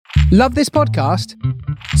Love this podcast?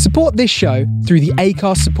 Support this show through the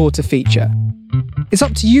Acast supporter feature. It's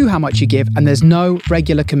up to you how much you give, and there's no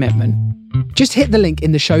regular commitment. Just hit the link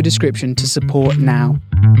in the show description to support now.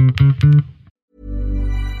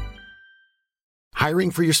 Hiring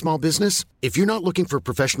for your small business? If you're not looking for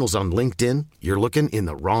professionals on LinkedIn, you're looking in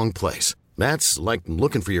the wrong place. That's like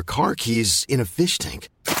looking for your car keys in a fish tank.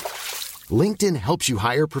 LinkedIn helps you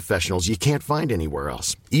hire professionals you can't find anywhere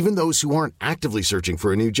else, even those who aren't actively searching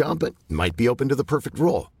for a new job but might be open to the perfect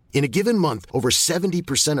role. In a given month, over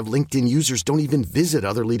 70% of LinkedIn users don't even visit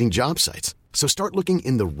other leading job sites. So start looking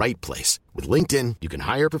in the right place. With LinkedIn, you can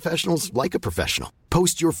hire professionals like a professional.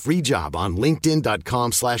 Post your free job on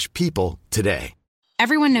linkedin.com/people today.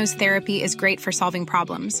 Everyone knows therapy is great for solving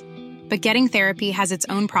problems, but getting therapy has its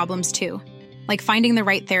own problems too, like finding the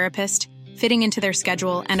right therapist, fitting into their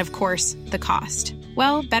schedule, and of course, the cost.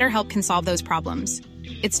 Well, BetterHelp can solve those problems.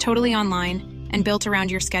 It's totally online and built around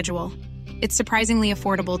your schedule. It's surprisingly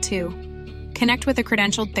affordable too. Connect with a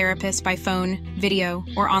credentialed therapist by phone, video,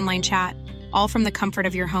 or online chat, all from the comfort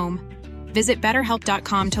of your home. Visit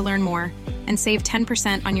BetterHelp.com to learn more and save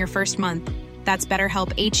 10% on your first month. That's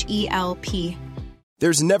BetterHelp, H-E-L-P.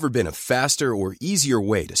 There's never been a faster or easier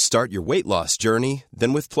way to start your weight loss journey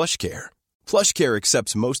than with PlushCare. PlushCare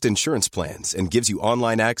accepts most insurance plans and gives you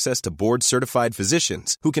online access to board-certified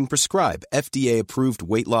physicians who can prescribe FDA-approved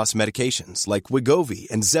weight loss medications like Wegovy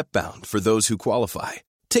and Zepbound for those who qualify.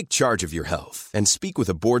 Take charge of your health and speak with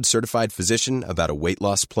a board-certified physician about a weight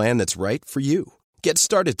loss plan that's right for you. Get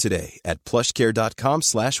started today at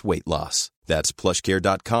plushcare.com/weight-loss. That's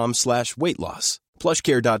plushcare.com/weight-loss.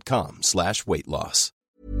 plushcare.com/weight-loss.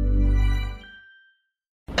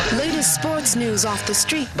 Latest sports news off the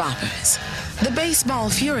street boppers. The baseball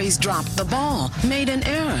Furies dropped the ball, made an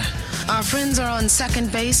error. Our friends are on second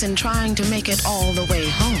base and trying to make it all the way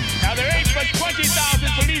home. Now there ain't but 20,000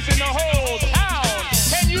 police in the whole town.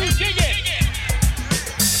 Can you dig it?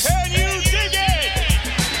 Can you dig it?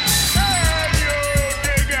 Can you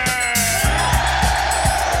dig it?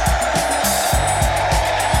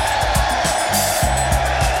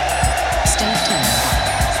 Stay tuned.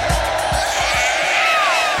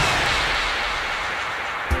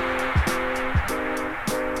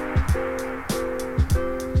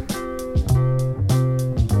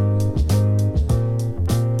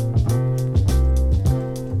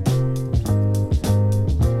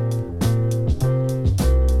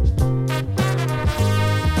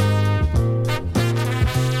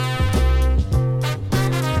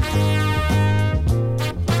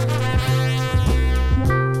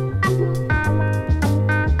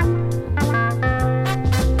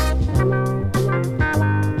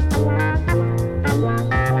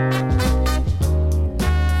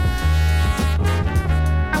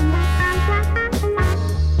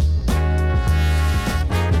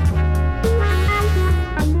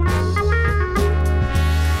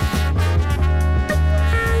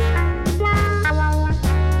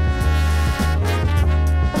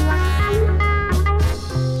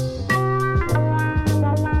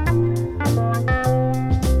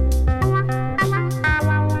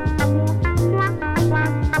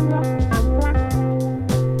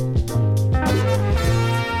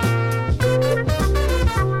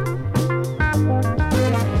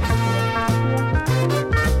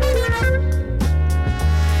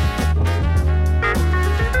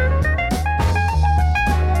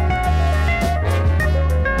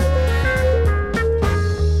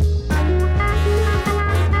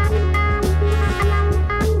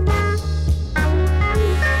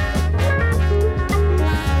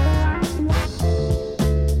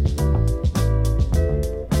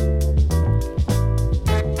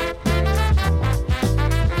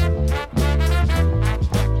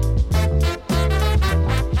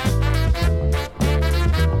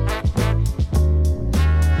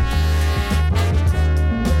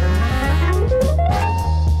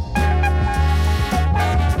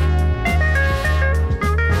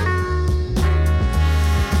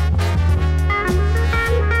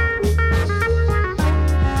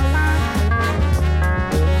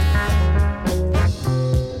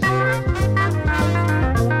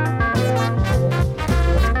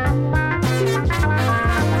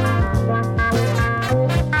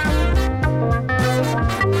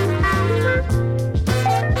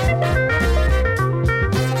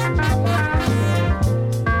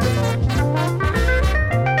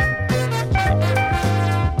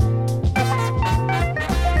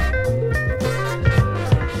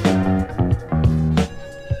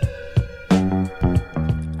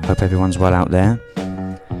 Hope everyone's well out there,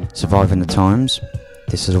 surviving the times.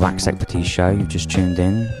 This is a Wax Equities show. You've just tuned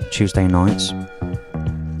in Tuesday nights,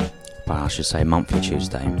 well, I should say monthly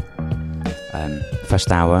Tuesday.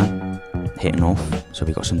 First hour, hitting off, so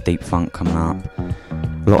we got some deep funk coming up,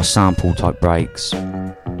 a lot of sample type breaks,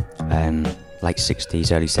 late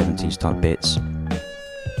 60s, early 70s type bits,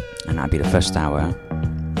 and that'd be the first hour,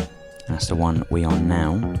 and that's the one we on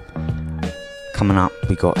now. Coming up,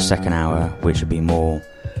 we got second hour, which would be more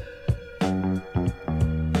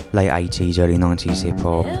late 80s, early 90s hip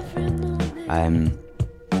hop,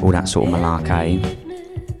 all that sort of malarkey.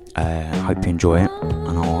 Hope you enjoy it,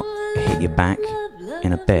 and I'll hit you back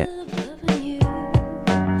in a bit.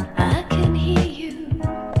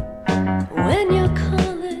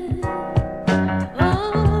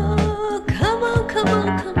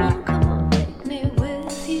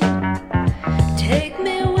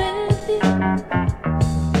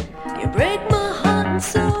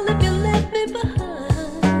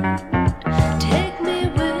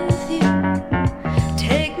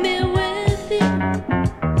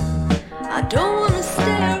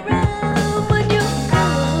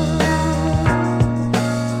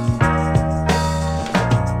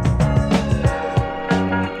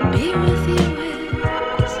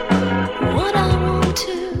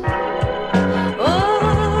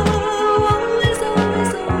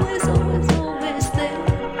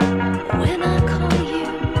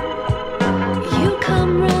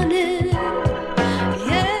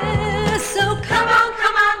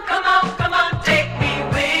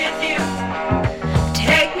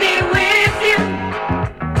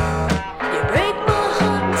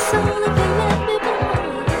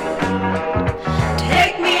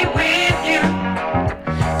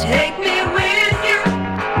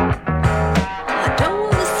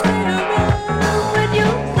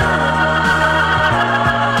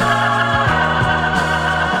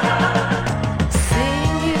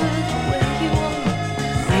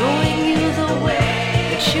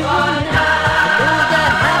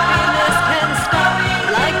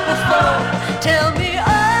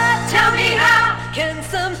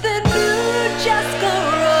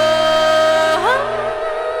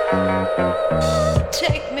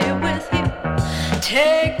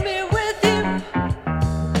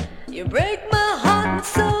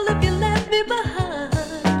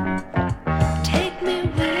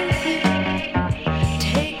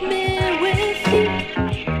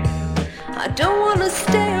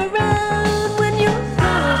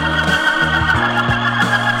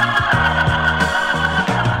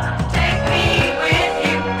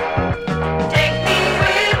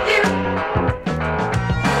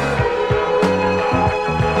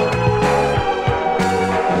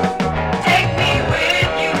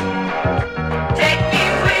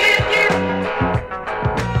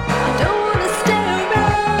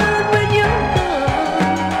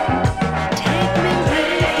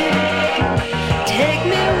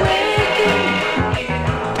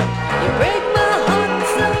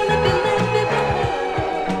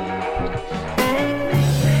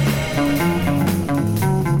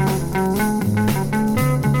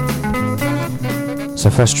 So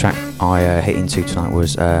first track I hit into tonight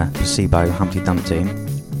was Placebo, Humpty Dumpty.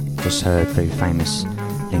 Just heard very famous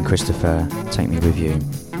Lynn Christopher, Take Me With You.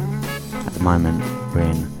 At the moment we're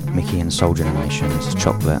in Mickey and Soul Generation's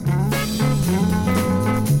Chocolate.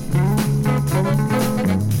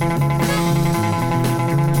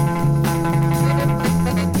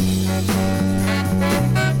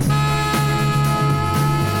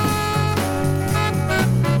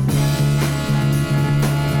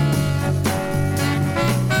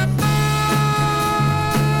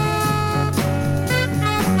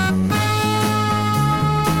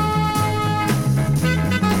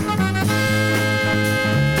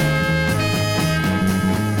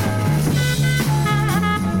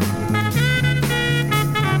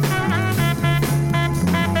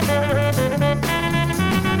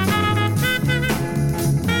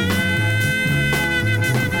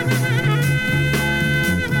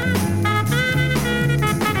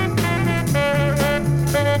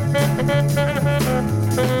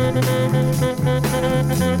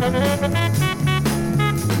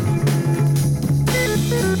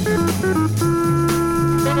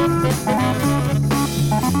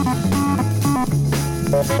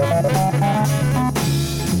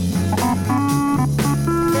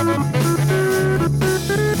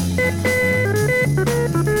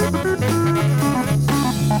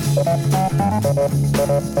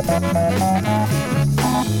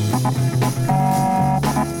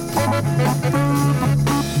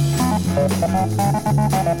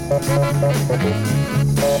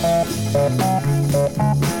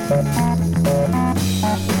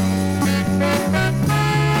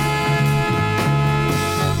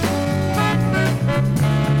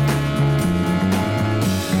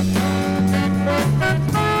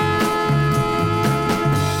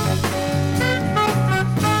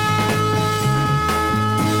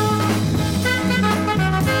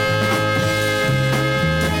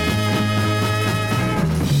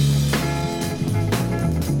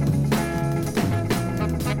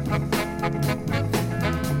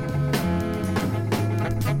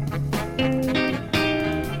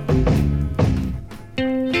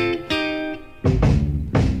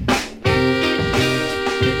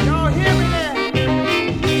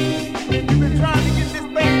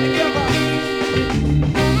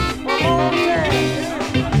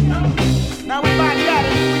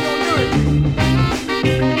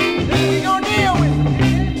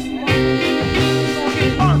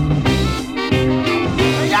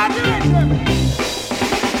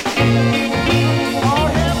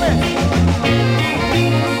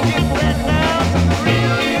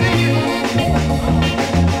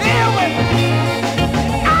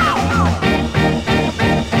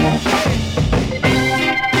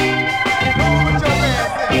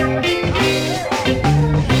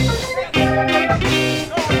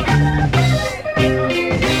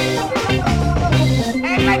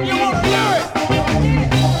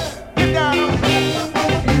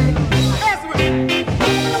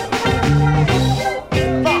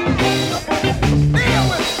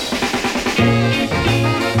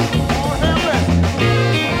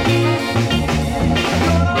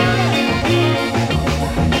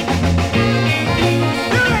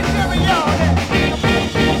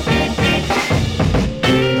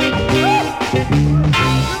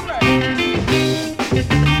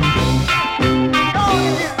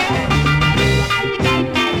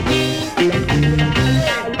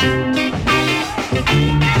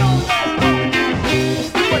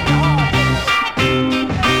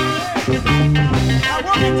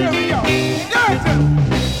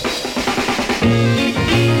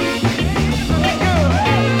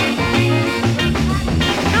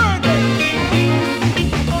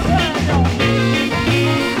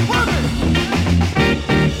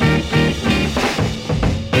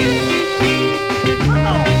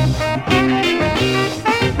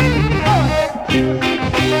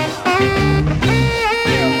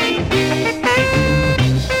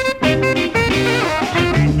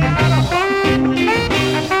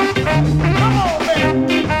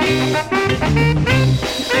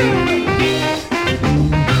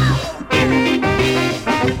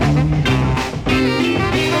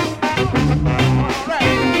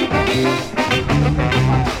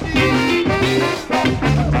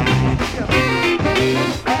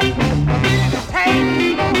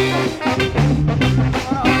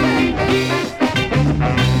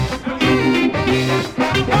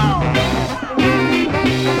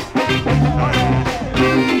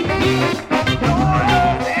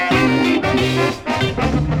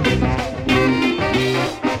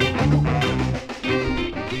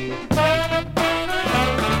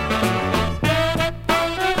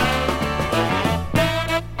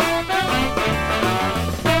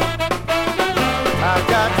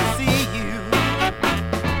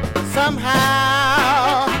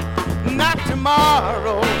 somehow. Not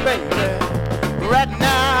tomorrow, baby. Right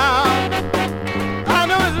now. I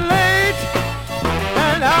know it's late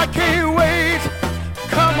and I can't wait.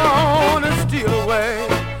 Come on and steal away.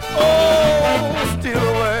 Oh, steal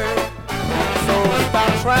away. So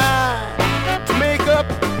stop trying to make up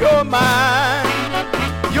your mind.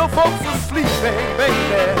 Your folks are sleeping,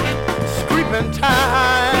 baby. Screaming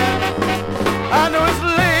time. I know it's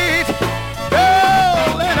late,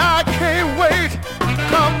 girl, and I can't wait.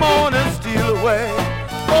 Come on and steal away.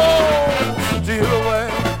 Oh, steal away.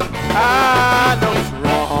 I know it's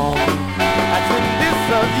wrong. I couldn't miss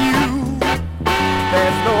of you.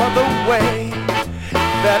 There's no other way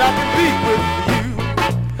that I can be with you.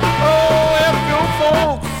 Oh, if your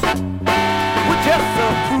folks would just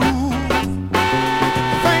approve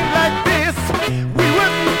things like this, we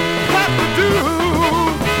wouldn't have to do.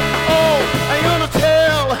 Oh, I ain't gonna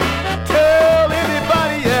tell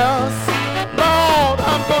anybody else. Lord,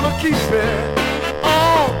 I'm gonna keep it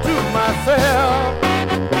all to myself.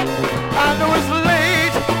 I know it's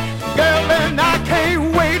late, girl, and I can't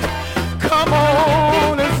wait. Come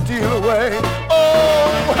on and steal away. Oh,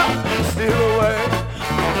 steal away.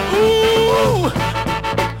 Ooh,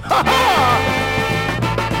 ha ha.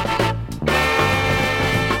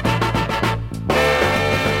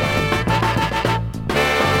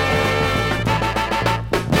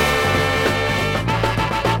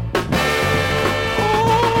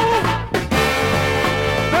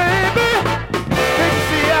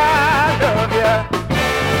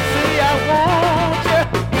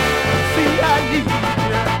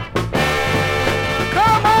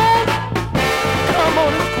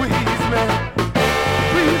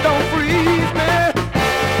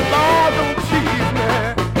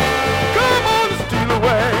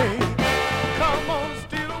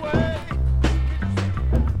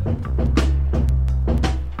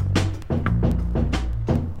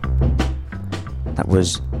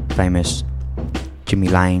 Was famous Jimmy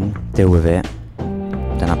Lane, Deal With It.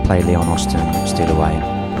 Then I play Leon Austin, Steal Away.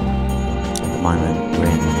 At the moment we're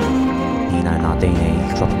in Nino Nardini,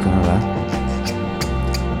 Tropicana.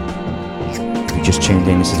 If you just tuned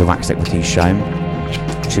in, this is the Waxed Equities show.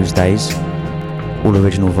 Tuesdays, all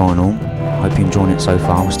original vinyl. Hope you're enjoying it so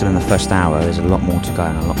far. We're still in the first hour, there's a lot more to go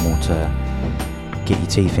and a lot more to get your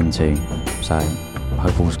teeth into. So I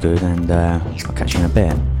hope all's good and I'll catch you in a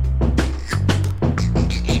bit.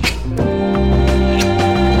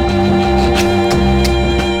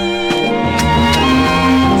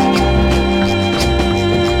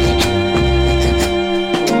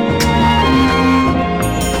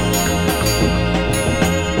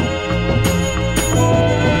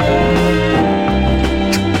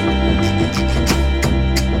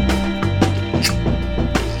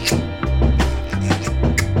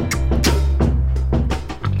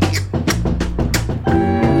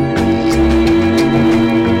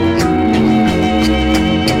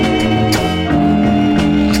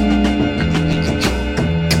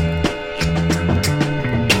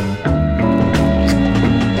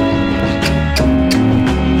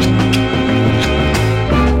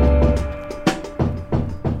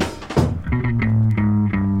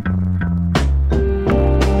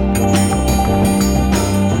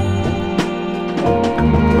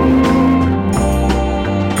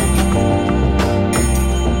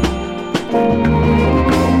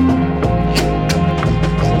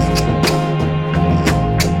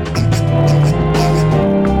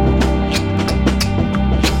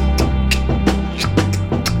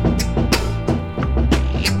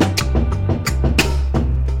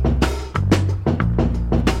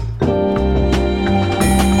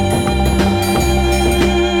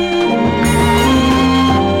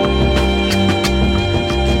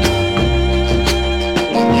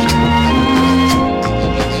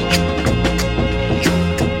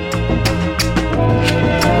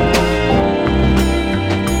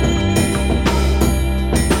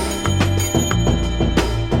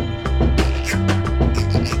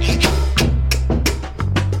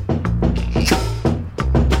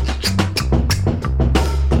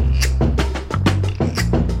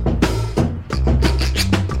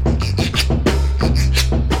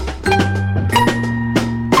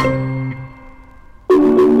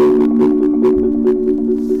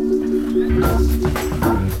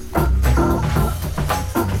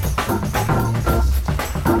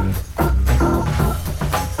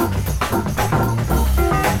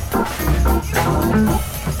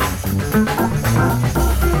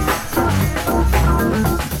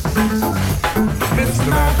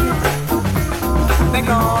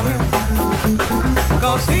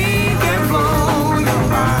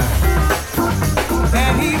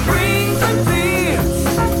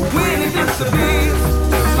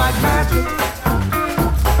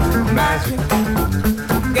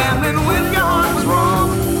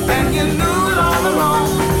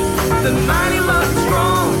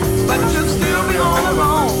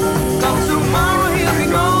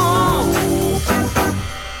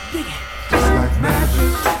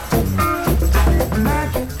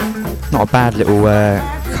 not a bad little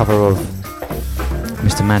cover of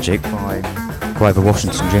Mr. Magic by Grover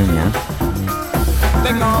Washington Jr.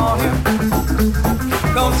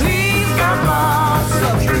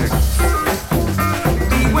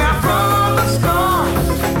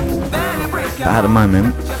 But at the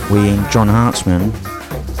moment, we're in John Hartsman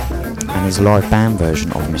and his live band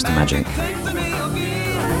version of Mr. Magic.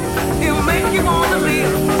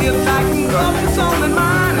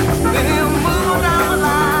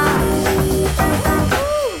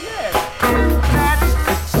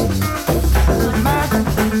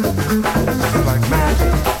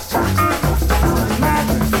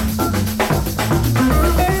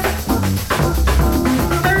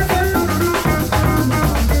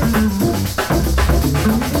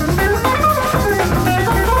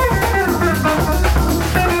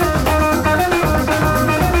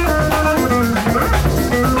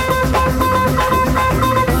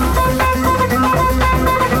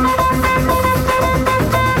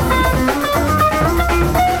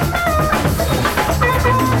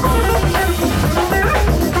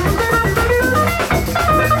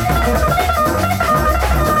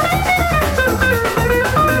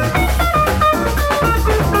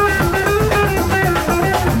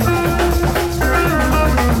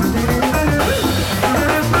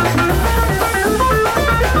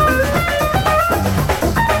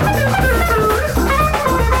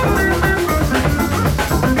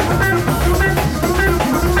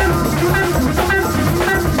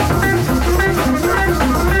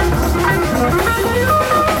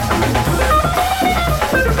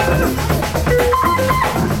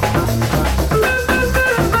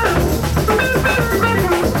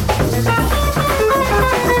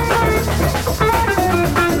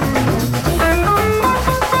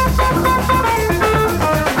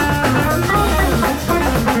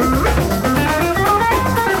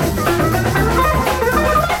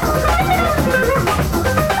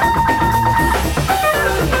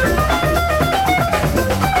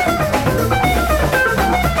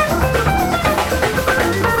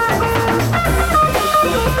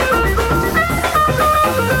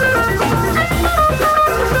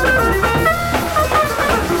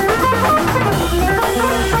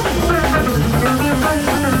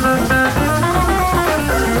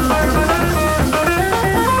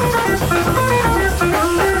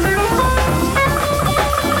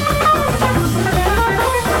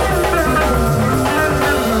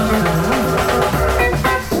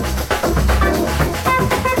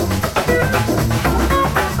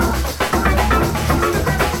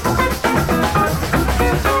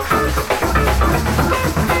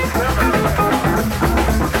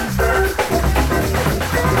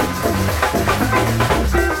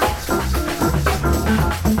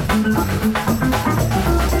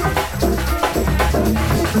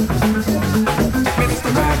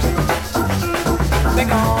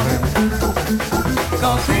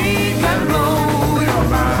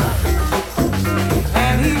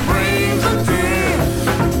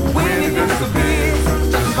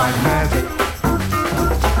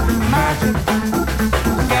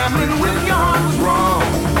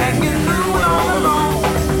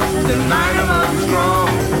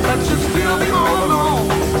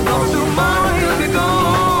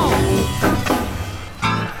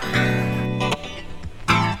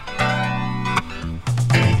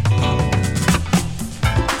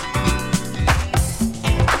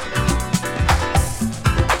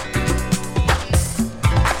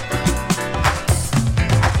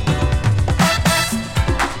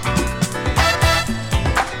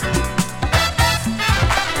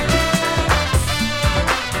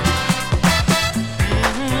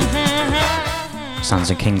 Sons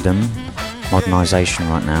of Kingdom, modernisation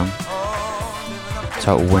right now.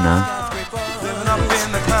 Total winner.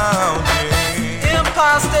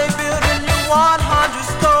 Empire State Building, you 100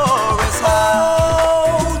 stories high.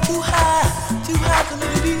 Oh, too high to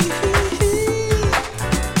be.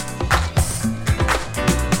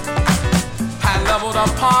 High-leveled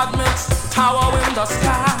apartments, tower in the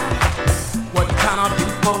sky. What kind of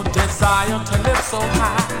people desire to live so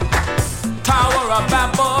high? Tower of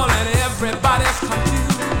Babel and everybody's confused.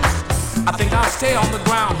 I think I'll stay on the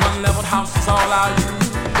ground. One leveled house is all I'll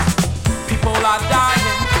use. People are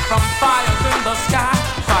dying from fires in the sky.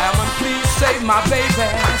 Fireman, please save my baby.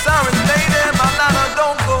 Sorry, lady, my ladder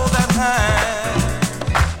don't go that high.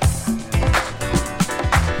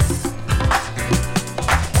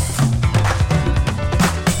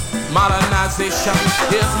 Modernization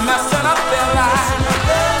is messing up their lives.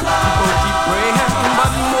 People keep praying,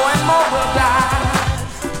 but more and more will die.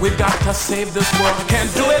 We've got to save this world,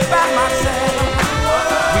 can't do it by myself.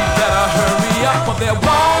 We better hurry up or there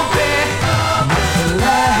won't be nothing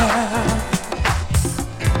left.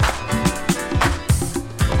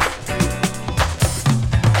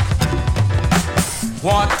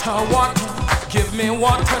 Water, water, give me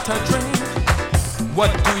water to drink.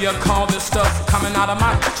 What do you call this stuff coming out of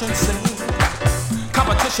my kitchen sink?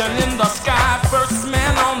 Competition in the sky, first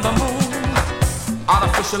man on the moon.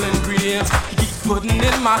 Artificial ingredients, he keeps putting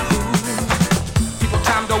in my food. People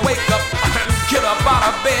time to wake up and get up out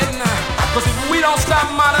of bed now. Cause if we don't stop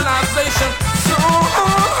modernization, soon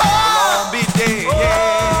I'll be dead,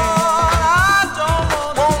 yeah.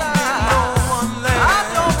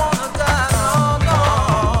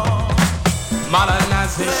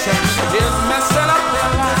 Modernization is messing up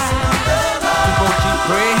their lives. People keep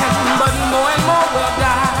praying, but more and more will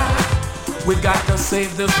die. We got to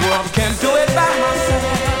save this world, can't do it by myself.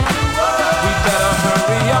 We better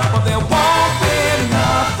hurry up or there won't be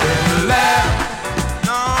nothing left.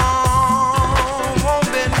 No, won't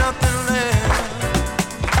be nothing left.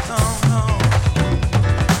 No.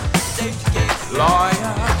 Stage case.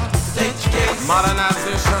 Lawyer. Stage case.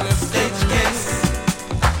 Modernization is stage case.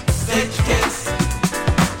 Stage case.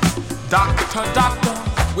 Doctor, doctor,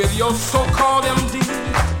 with your so-called MD.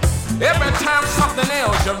 Every time something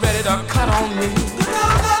else, you're ready to cut on me.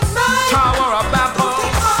 Tower of Babel,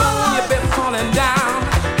 soon you'll be falling down.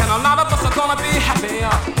 And a lot of us are gonna be happy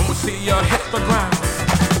when we see you hit the ground.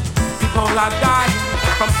 People are dying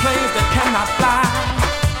from planes that cannot fly.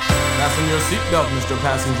 Fasten your seatbelt, Mr.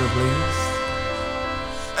 Passenger, please.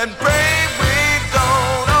 And pray we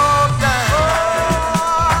don't all die.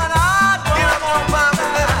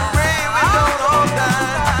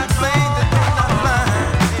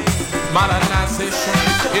 Modernization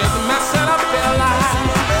is messing up their lives.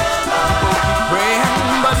 People keep praying,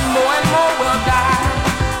 but more and more will die.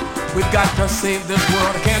 We've got to save this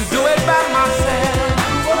world, I can't do it by myself.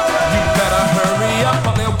 You better hurry up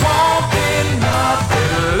or there won't be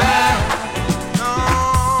nothing left. No,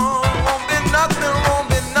 won't be nothing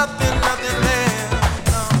left.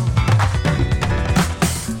 No.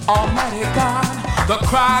 Almighty God, the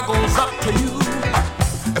cry goes up to you.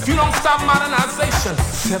 If you don't stop modernization,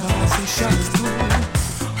 civilization is through.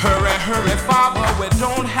 Hurry, hurry, Father, we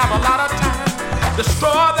don't have a lot of time.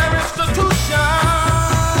 Destroy their institution.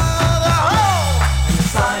 And the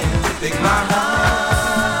scientific mind.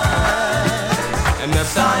 And the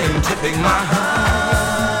scientific mind.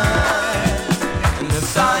 And the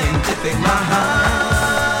scientific mind.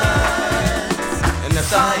 And the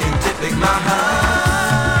scientific mind.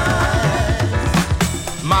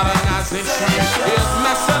 Modernization is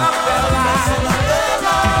messing up their lives.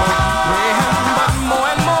 People keep praying, but more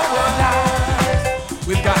and more will die.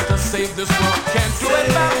 We've got to save this world, can't do it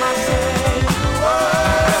by myself.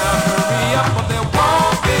 Better hurry up or there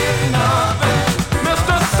won't be nothing.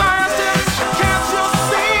 Mr. Scientist, can't you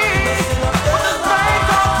see what this thing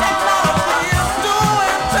called technology is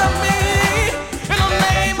doing to me? In the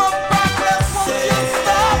name of progress, won't you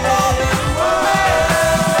stop all this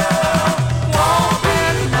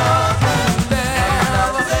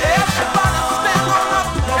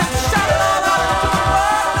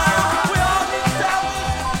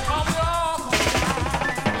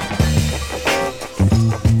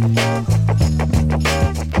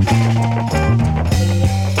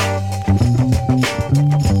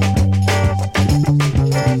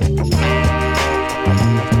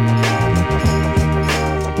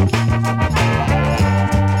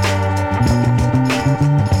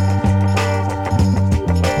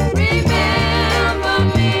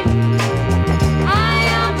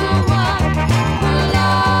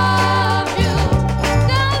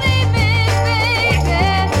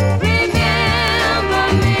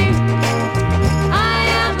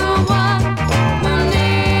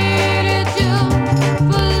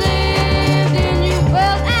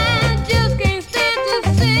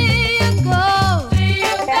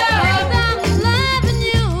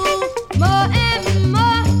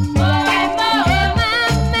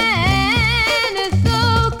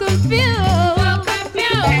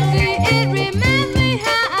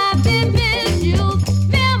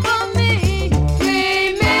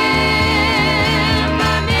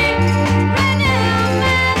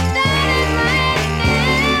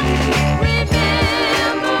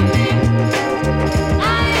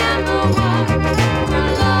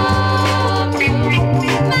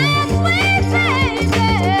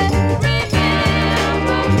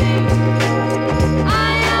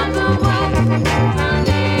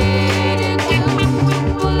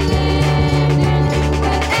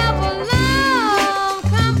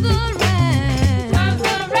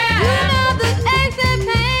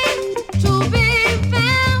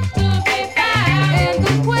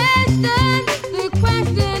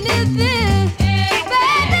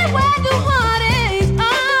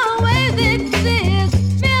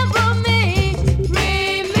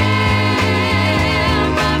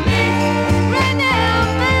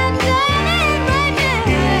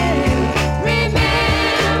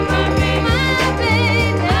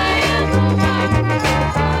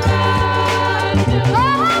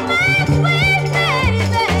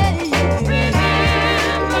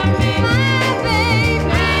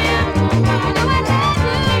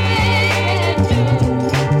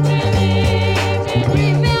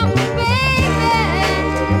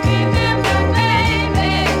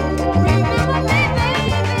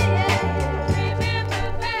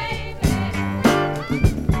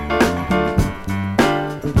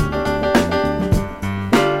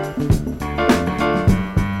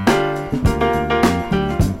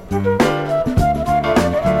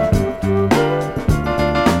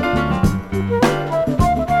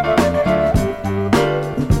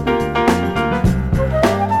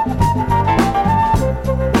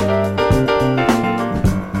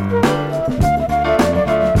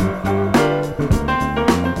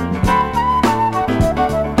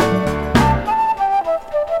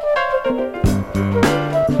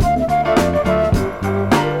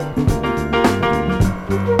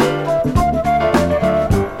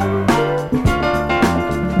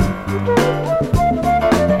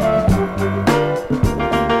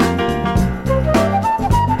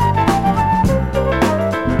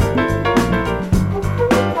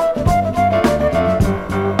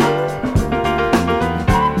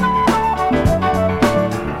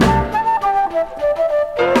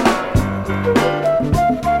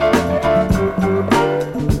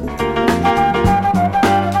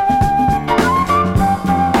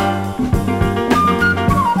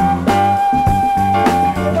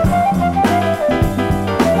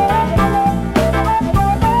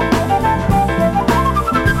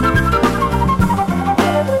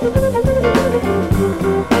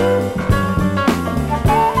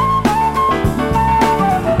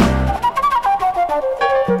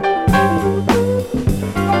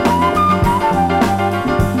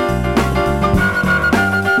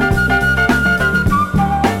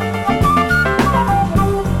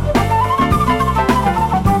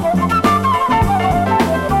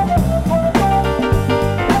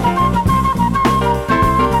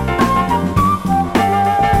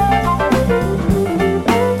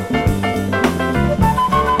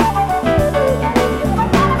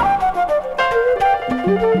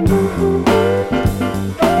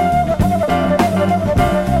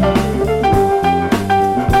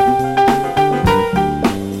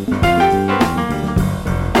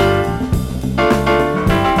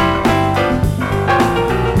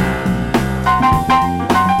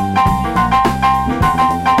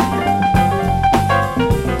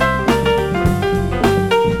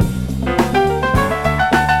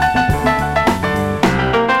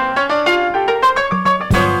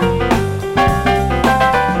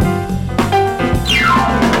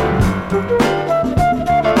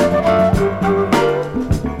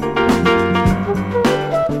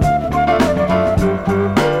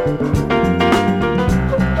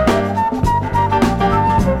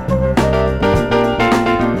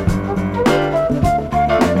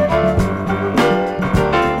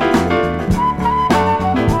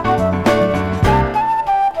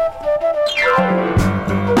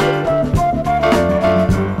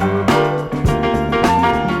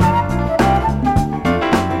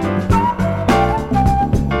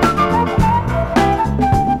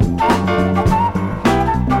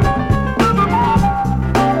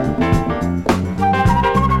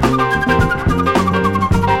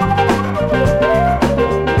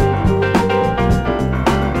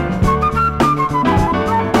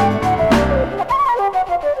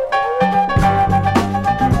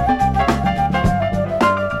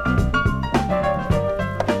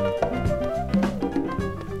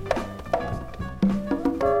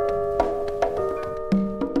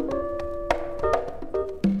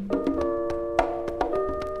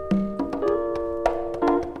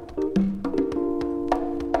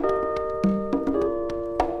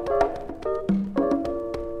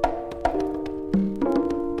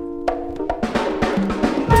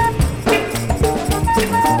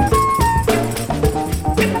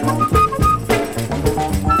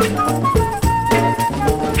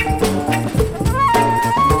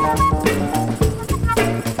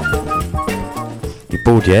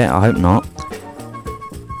bored yet? I hope not.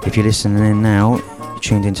 If you're listening in now, you're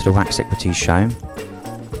tuned into the Wax Equities show.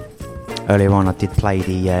 Earlier on I did play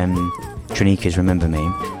the Trinikas Remember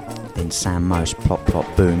Me, then Sam Most Plop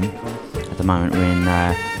Plop Boom. At the moment we're in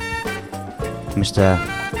Mr.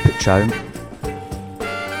 Pucho and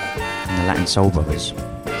the Latin Soul Brothers.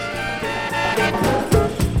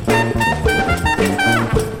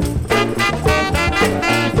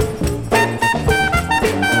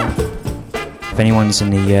 If anyone's in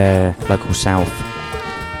the local South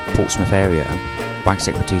Portsmouth area, Wax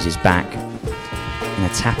Equities is back in a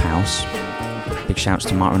tap house. Big shouts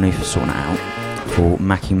to Mark Renew for sorting it out. For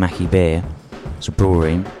Mackie Beer, it's a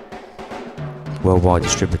brewery, worldwide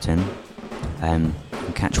distributing. You can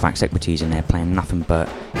catch Wax Equities in there playing nothing but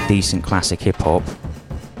decent classic hip hop,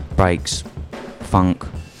 breaks, funk,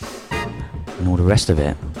 and all the rest of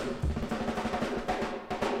it.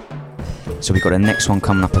 So we've got the next one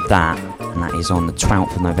coming up of that, and that is on the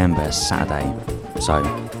 12th of November, Saturday. So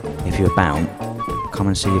if you're about, come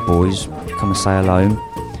and see your boys, come and say hello,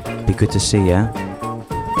 be good to see you.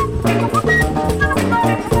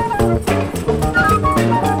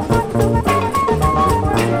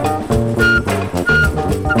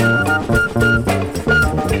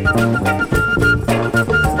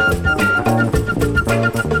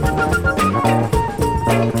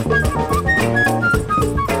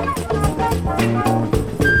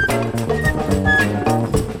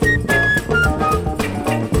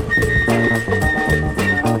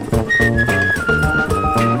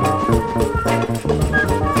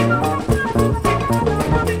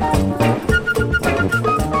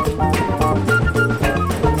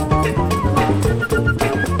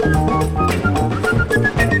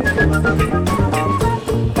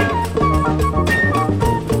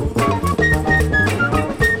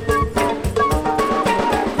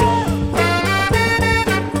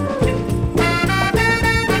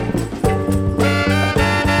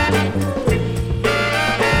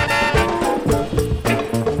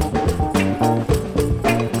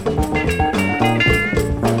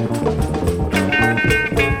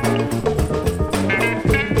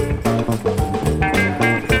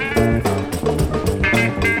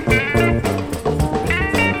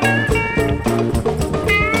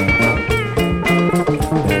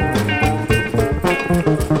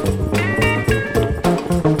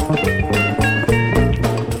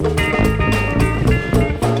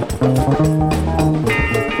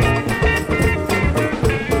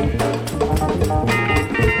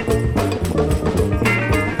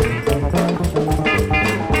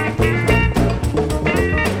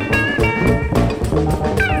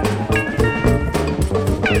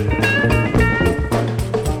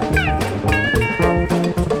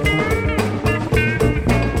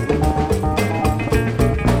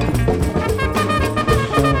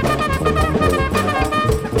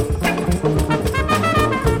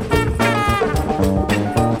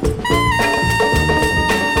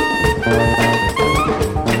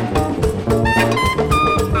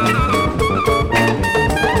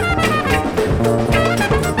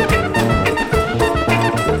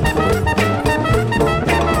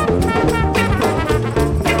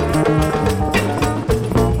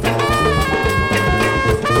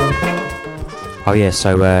 Oh yeah,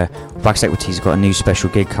 so Wax Equities got a new special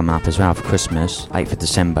gig coming up as well for Christmas, 8th of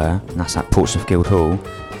December, and that's at Portsmouth Guildhall.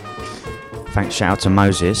 Thanks, shout out to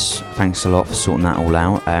Moses, thanks a lot for sorting that all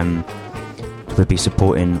out. We'll be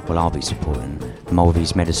supporting, well I'll be supporting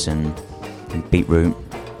Mulvey's Medicine and Beetroot.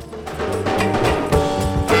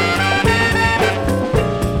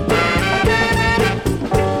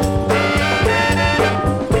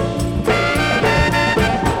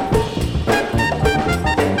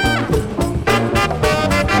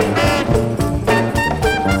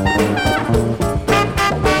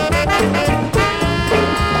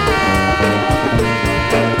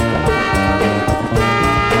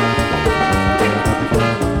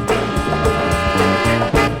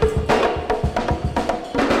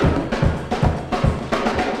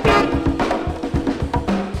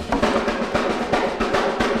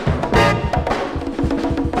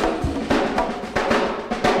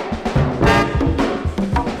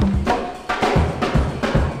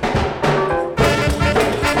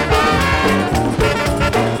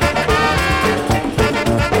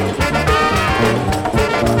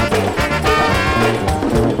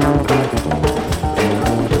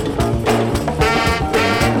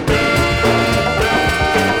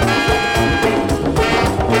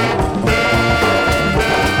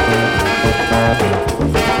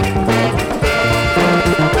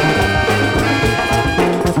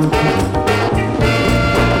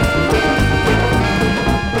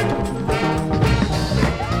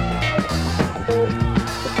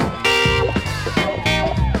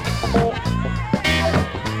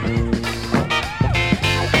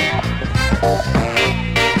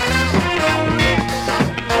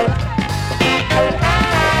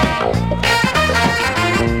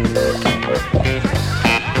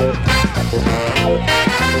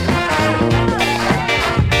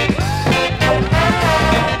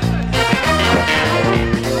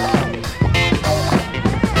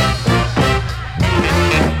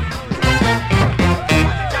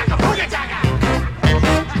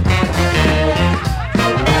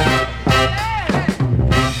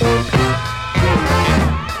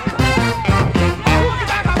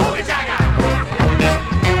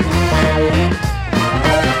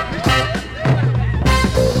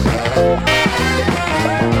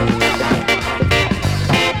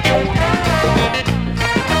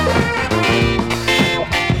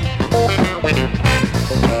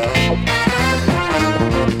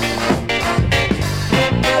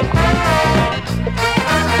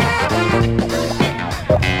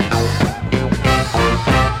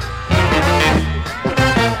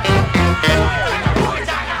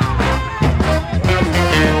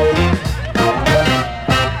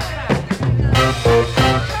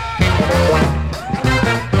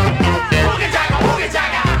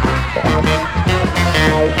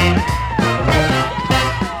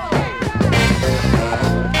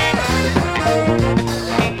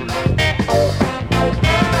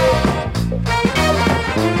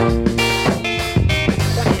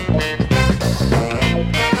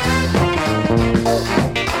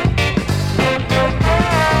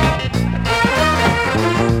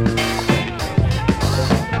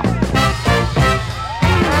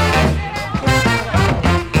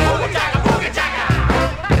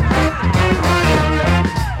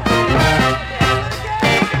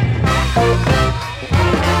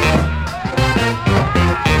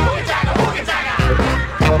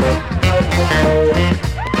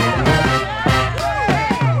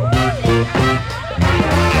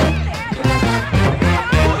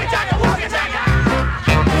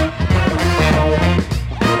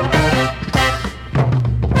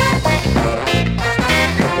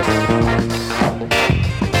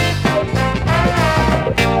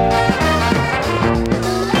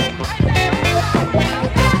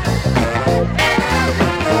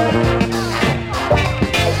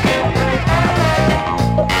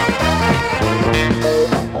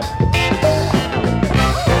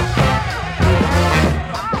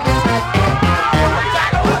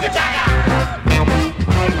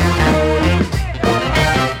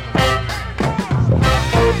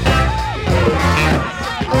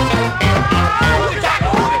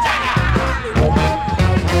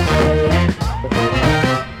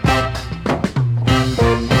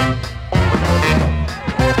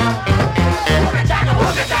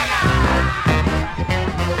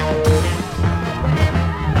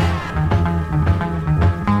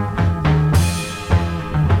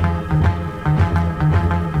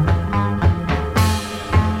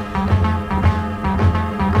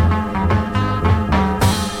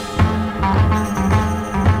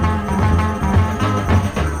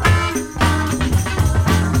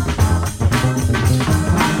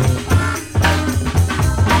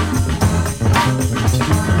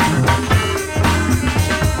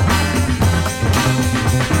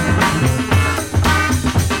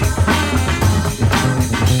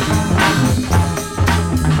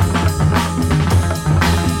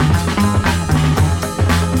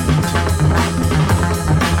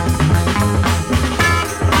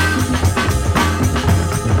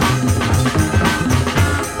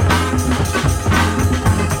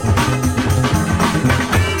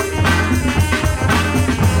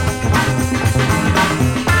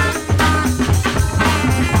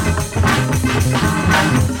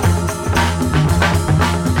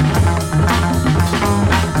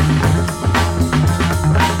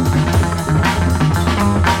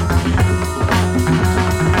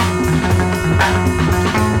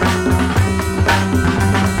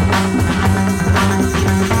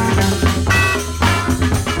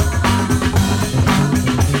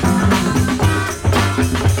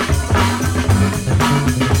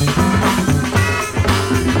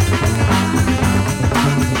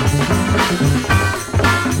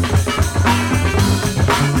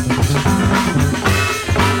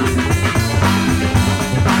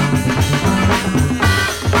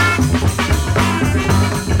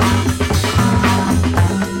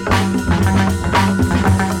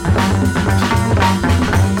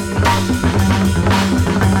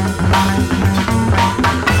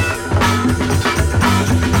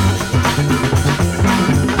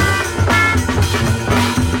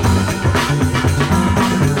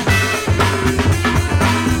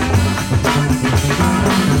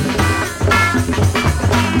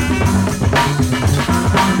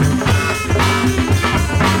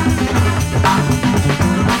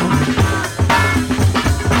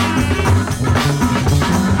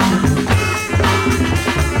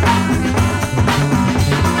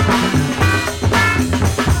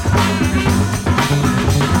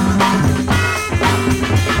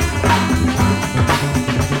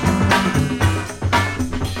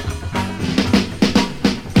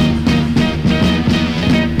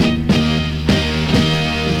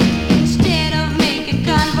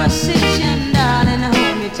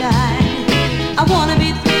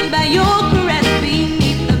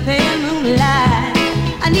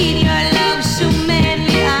 need your love so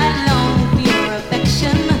madly. I long for your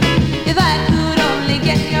affection. If I could only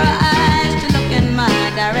get your eyes to look in my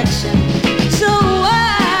direction. So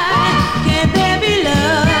why can't there be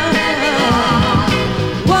love?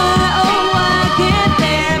 Why, oh, why can't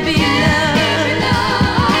there be love?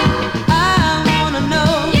 I wanna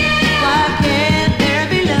know, why can't there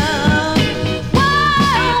be love? Why,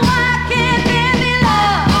 oh, why can't there be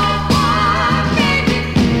love?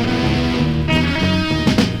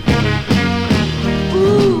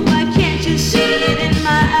 Ooh, why can't you see it in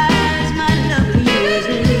my eyes? My love for you is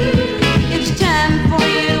new. It's time for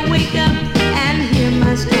you to wake up and hear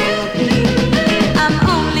my story. I'm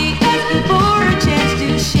only asking for a chance to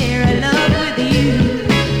share a love with you.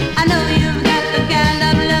 I know you've got the kind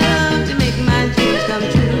of love to make my dreams come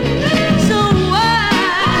true. So why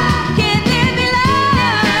can't there be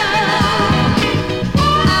love?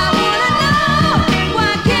 I wanna know,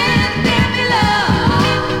 why can't there be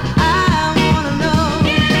love? I wanna know,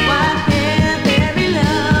 why can't there be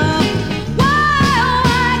love? Why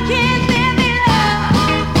can't there be love?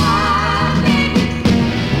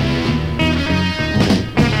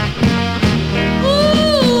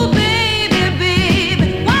 Ooh, baby, baby,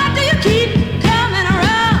 why do you keep coming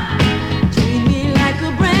around? Treat me like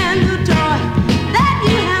a brand new toy that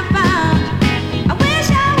you have found. I wish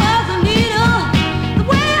I was a needle, the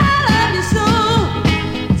way I love you so.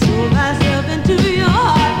 Sold myself into your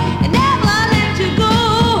heart and never let you go.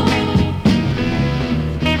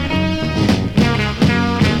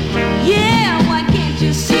 Yeah, why can't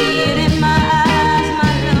you see it in my eyes?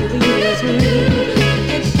 My love for you is real.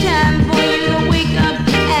 It's time for you to wake up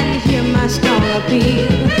and hear my star appeal.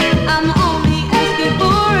 I'm only asking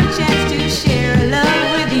for a chance to share a love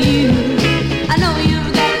with you. I know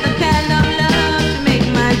you've got the kind of love to make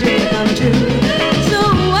my dream come true. So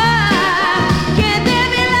why can't there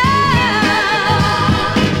be love?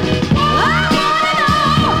 I wanna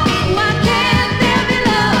know, why can't there be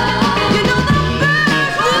love? You know the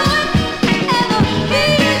birds do it and the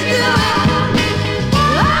bees do it.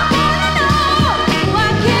 I wanna know, why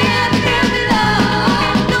can't there be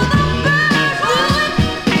love? No, the birds do it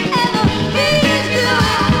and the bees do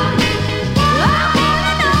it. I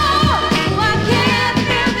wanna know, why can't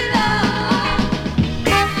there be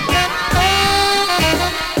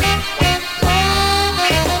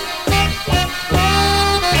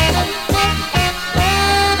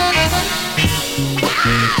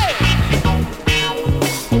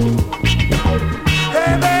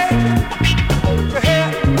Hey, babe, look ahead.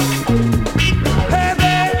 Hey,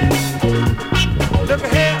 babe, look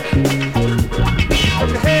ahead.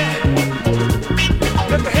 Look ahead.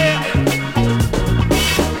 Look ahead.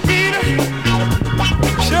 Peter,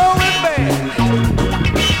 show is bad.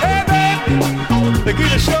 Hey, babe, the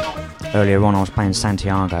Gita show is Earlier on I was playing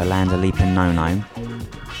Santiago, Land a Leaping No-No.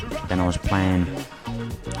 Then I was playing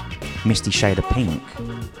Misty Shade of Pink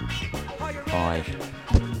by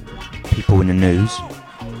People in the News.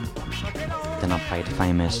 Then I played the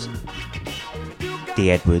famous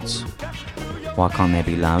D. Edwards, Why Can't There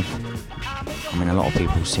Be Love? I mean, a lot of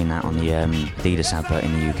people have seen that on the Adidas advert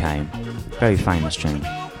in the UK. Very famous tune.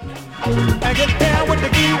 and get down with the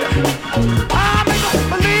Gita. I make 'em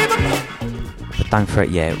believe 'em. But don't fret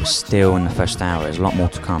yet, it was still in the first hour. There's a lot more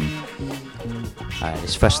to come.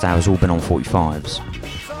 This first hour's all been on 45s.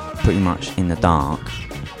 Pretty much in the dark.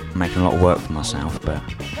 I'm making a lot of work for myself, but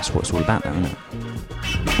that's what it's all about though, isn't it?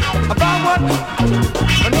 About what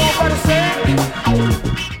nobody said.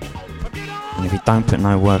 And if you don't put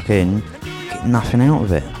no work in, you get nothing out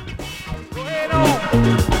of it. Go ahead on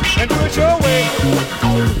and do it your way.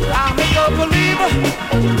 I'll make a believer.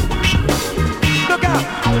 Look out,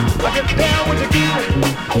 I get down with the Gita.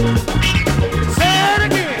 Say it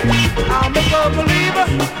again. I'll make a believer.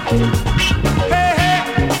 Hey, hey,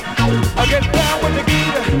 I get down with the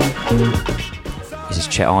Gita. This is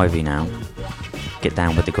Chet Ivy now. Get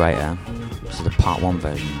Down with the Greater. This is the part 1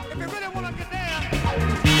 version. If you really want to get down,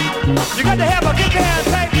 you got to have a get down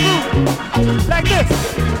type group like this.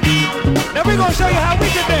 Now we're gonna show you how we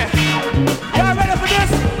get down. Y'all ready for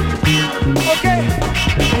this? Okay,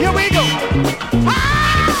 here we go. Ah!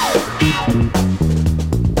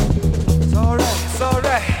 It's alright, it's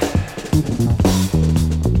alright.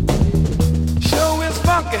 Show is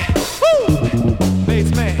funky. Woo! Bass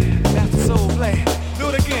man, that's the soul play. Do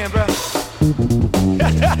it again, bro.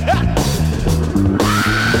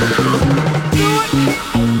 Do it.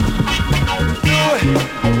 Do it.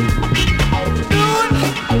 Do it.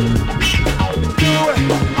 Do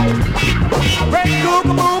it.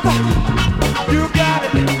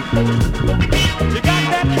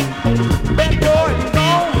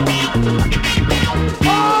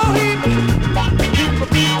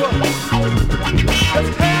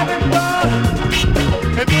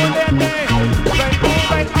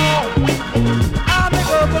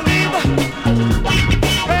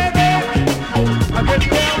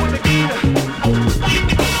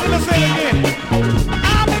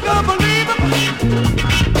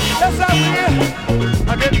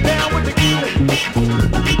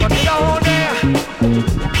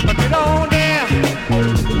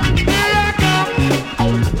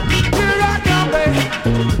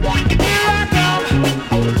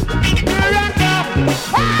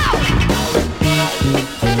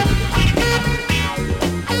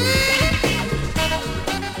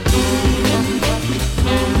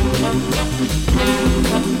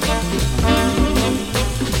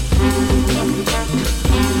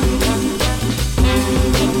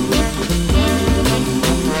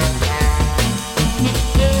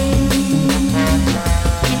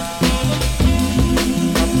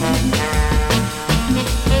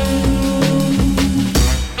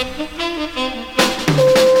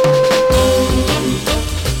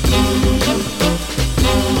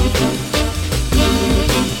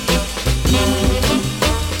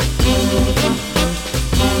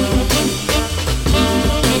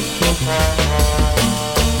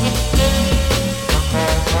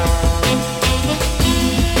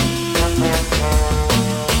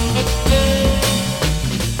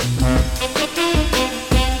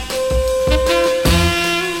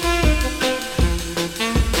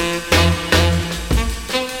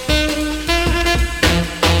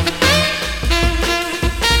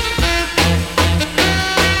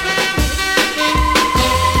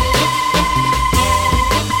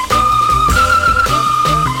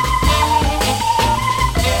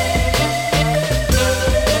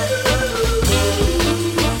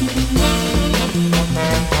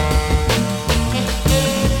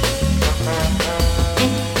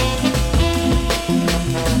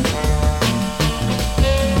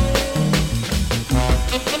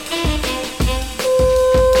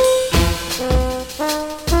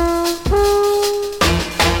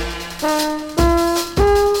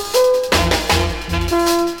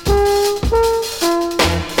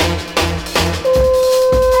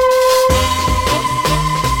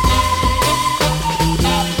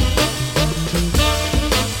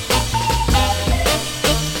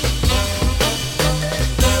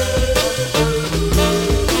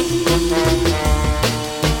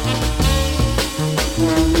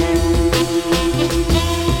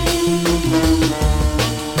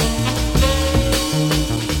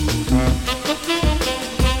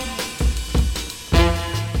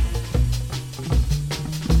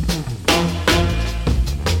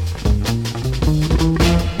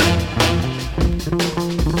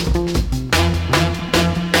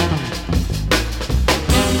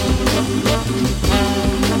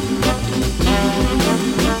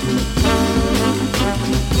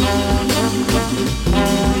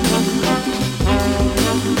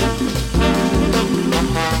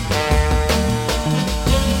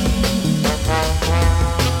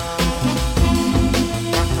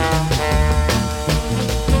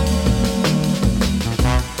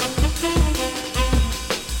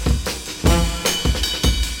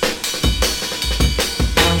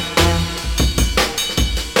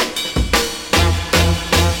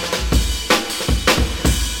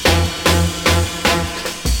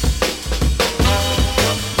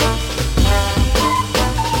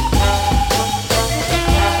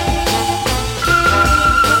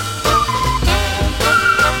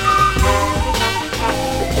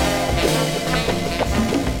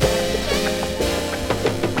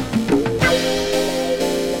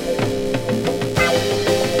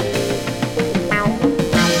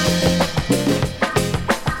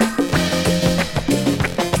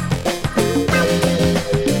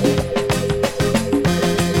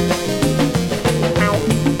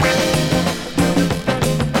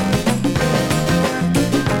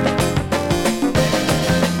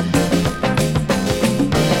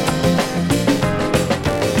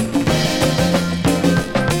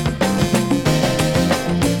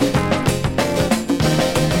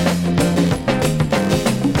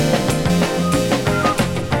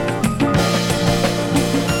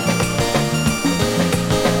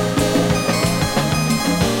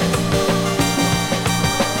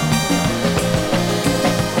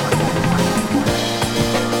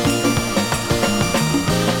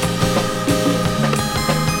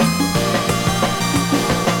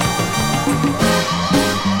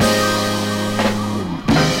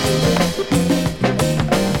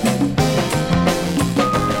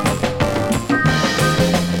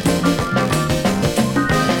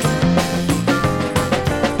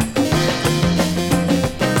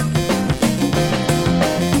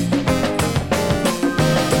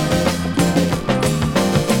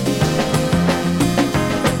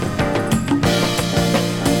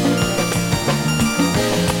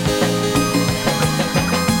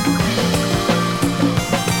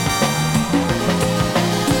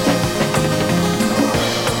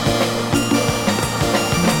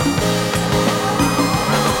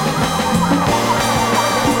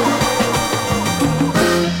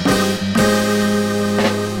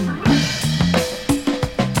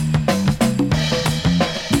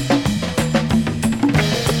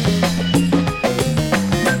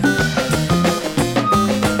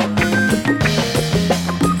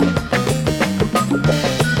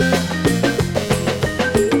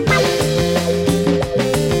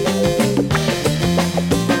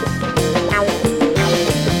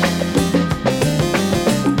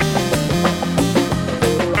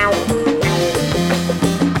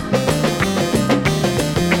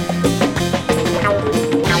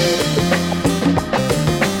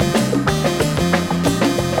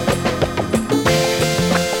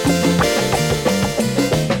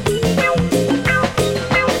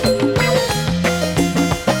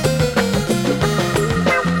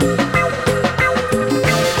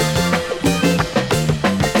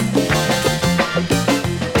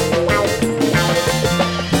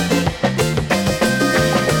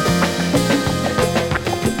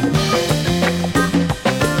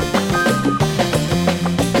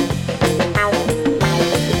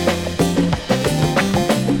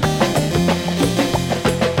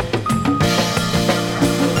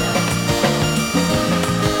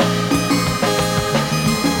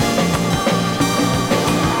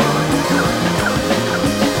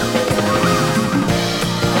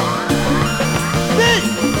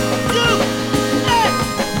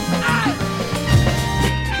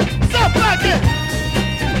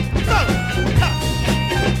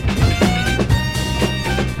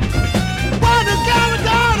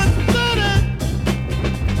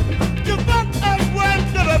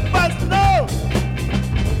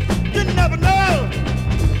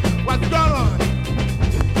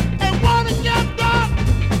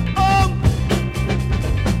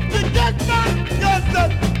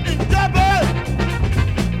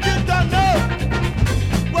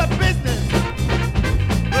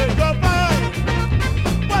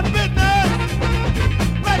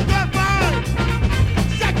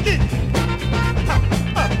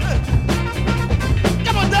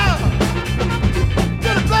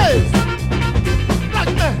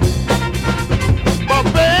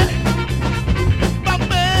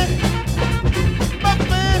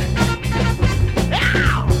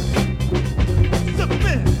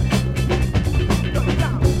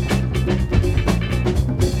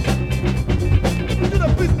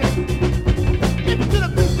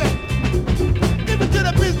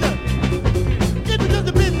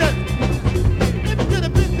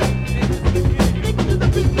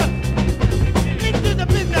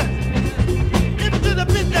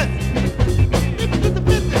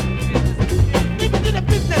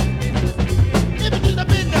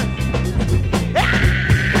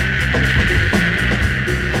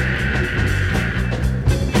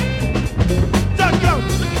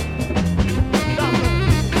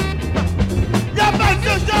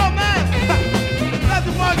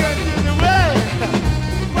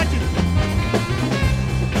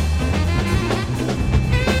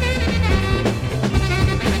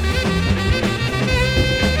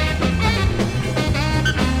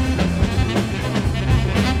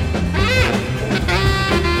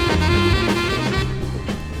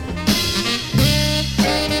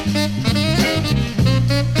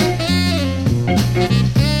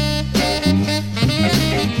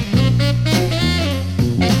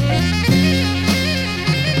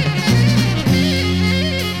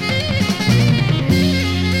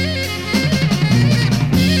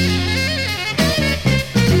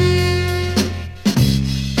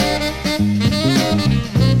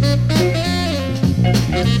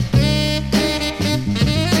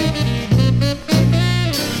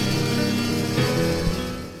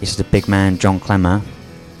 This is the big man John Clemmer,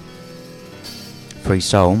 Free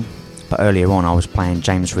Soul. But earlier on I was playing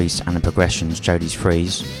James Reese and the Progressions, Jodie's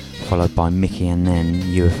Freeze, followed by Mickey and then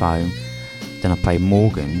UFO. Then I played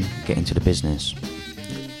Morgan, Get Into the Business.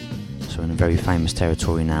 So in a very famous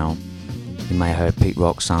territory now. You may have heard Pete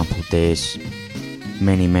Rock sampled this,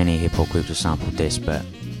 many hip hop groups have sampled this, but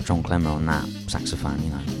John Clemmer on that saxophone,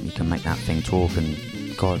 you can make that thing talk and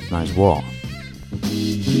God knows what.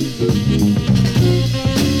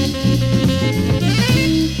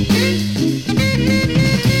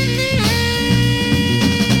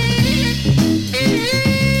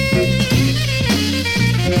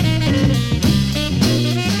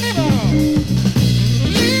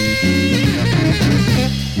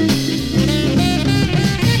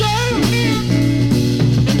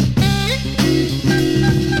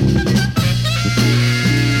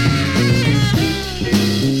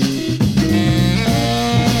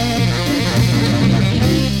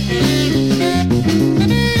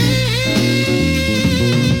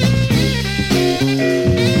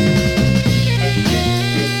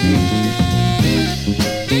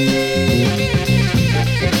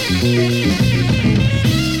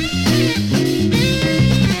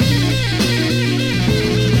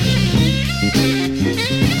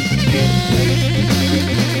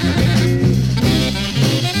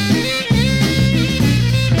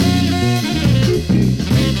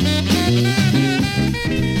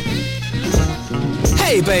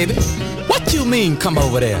 Baby, what you mean come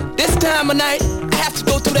over there? This time of night, I have to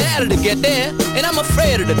go through the alley to get there, and I'm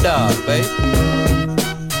afraid of the dark, baby.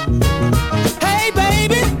 Hey,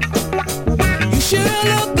 baby, you sure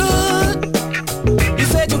look good. You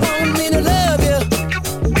said you want me to love you.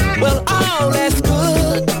 Well, all that's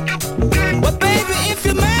good. But baby, if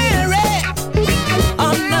you're married,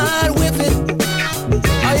 I'm not with it.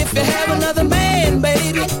 Or if you have another man,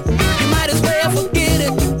 baby, you might as well forget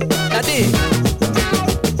it. Now, dig.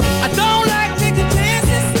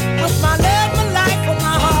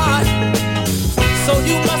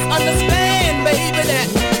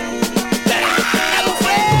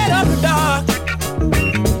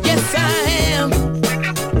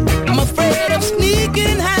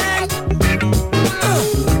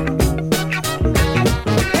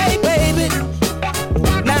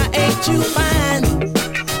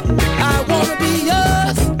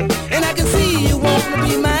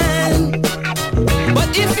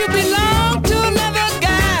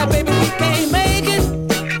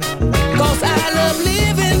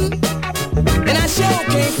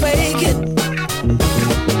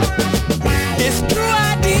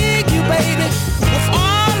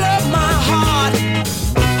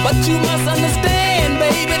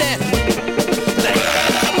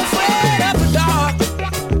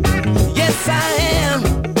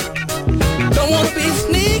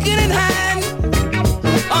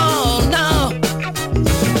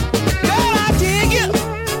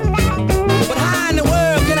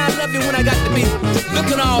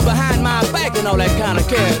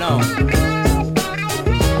 Carried on.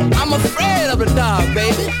 I'm afraid of the dark,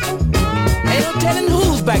 baby. Ain't no telling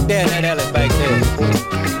who's back there in that alley back there.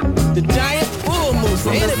 The giant bull moose.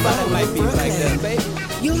 Anybody might be back there, baby.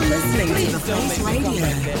 You're listening to The Face Radio.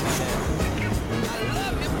 I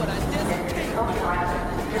love you, but I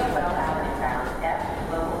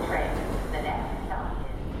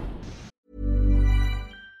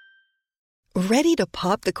just... Ready to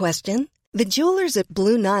pop the question? The jewelers at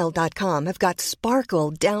BlueNile.com have got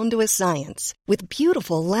sparkle down to a science with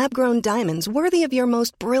beautiful lab-grown diamonds worthy of your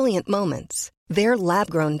most brilliant moments. Their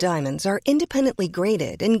lab-grown diamonds are independently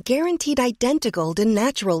graded and guaranteed identical to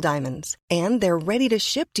natural diamonds, and they're ready to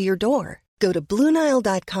ship to your door. Go to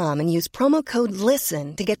BlueNile.com and use promo code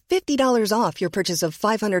LISTEN to get $50 off your purchase of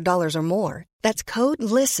 $500 or more. That's code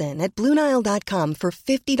LISTEN at BlueNile.com for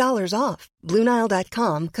 $50 off.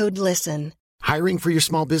 BlueNile.com, code LISTEN. Hiring for your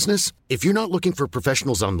small business? If you're not looking for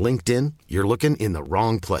professionals on LinkedIn, you're looking in the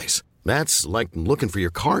wrong place. That's like looking for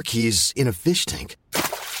your car keys in a fish tank.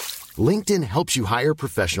 LinkedIn helps you hire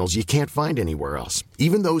professionals you can't find anywhere else,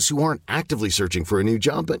 even those who aren't actively searching for a new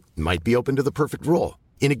job but might be open to the perfect role.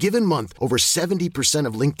 In a given month, over 70%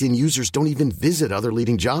 of LinkedIn users don't even visit other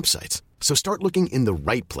leading job sites. So start looking in the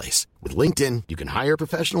right place. With LinkedIn, you can hire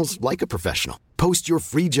professionals like a professional. Post your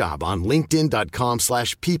free job on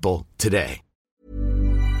linkedin.com/people today.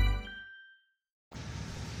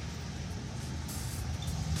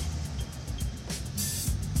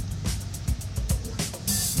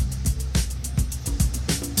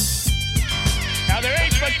 Now there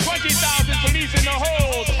ain't but 20,000 police in the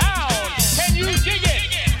whole town. Can you dig it?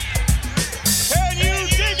 Can you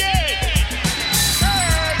dig it?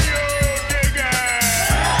 Can you dig it?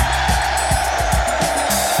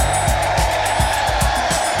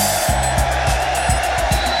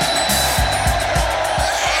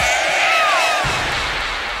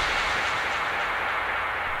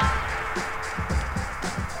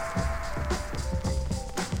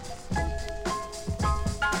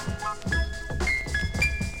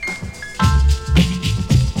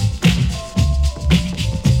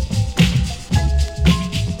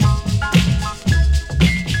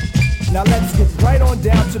 let's get right on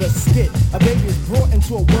down to the skit. A baby is brought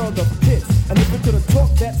into a world of pits, and if we could have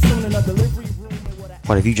talked that soon in a delivery room.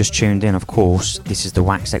 Well, if you just tuned in, of course, this is the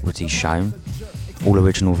Wax Equities show. All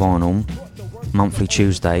original vinyl, monthly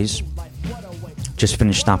Tuesdays. Just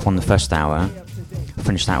finished up on the first hour.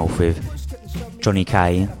 Finished that off with Johnny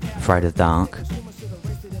K, Afraid of the Dark.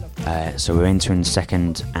 So we're entering the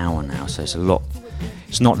second hour now, so it's a lot.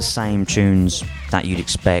 It's not the same tunes that you'd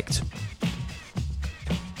expect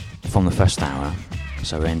from the first hour.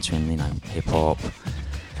 So we're entering, hip hop,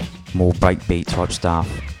 more breakbeat type stuff.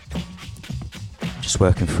 Just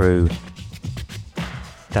working through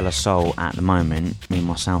De La Soul at the moment, me,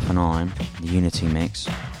 myself and I, the Unity mix.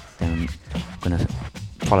 Then I'm going to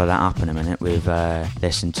follow that up in a minute with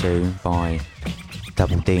Lesson 2 by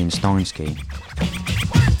Double D and Steinsky.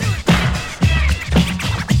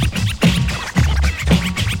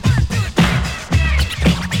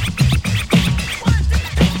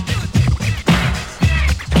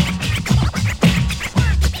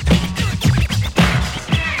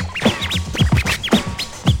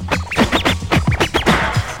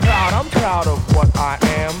 Proud of what I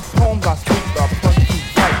am. Poems I speak are plug to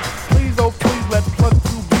write. Please, oh please, let plug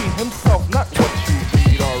to be himself, not what you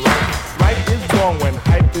read, alright? Right is wrong when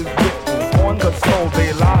hype is written on the soul,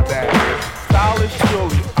 they lie that is. Style is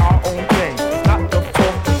surely our own thing, not the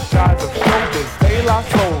fault the shies of shoulders. They lie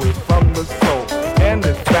solely from the soul, and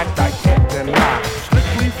this fact I can't deny.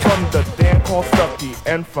 Strictly from the Dan called Stucky,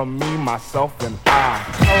 and from me, myself, and I.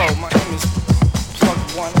 Hello, my name is Plug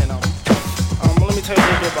One, and let me tell you a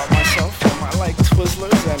little bit about myself. I like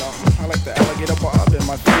Twizzlers and I like the alligator bob, and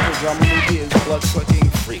my favorite drama movie is Blood Sucking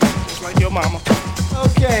Freak, just like your mama.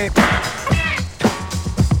 Okay.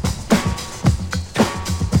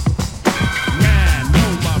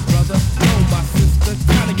 Know my brother, know my sister,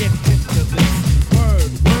 trying to get hit to this.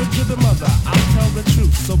 Word to the mother, I'll tell the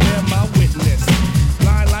truth, so bear my witness.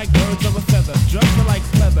 Fly like birds of a feather, drugs are like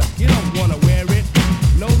leather, you don't wanna wear it.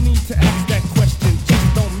 No need to ask that question, just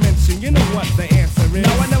don't mention, you know what the answer is.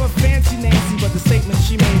 No, I never fancy Nancy, but the statement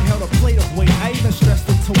she made held a plate of weight. I even stressed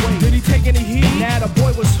it to wait. Did he take any heat? Nah, the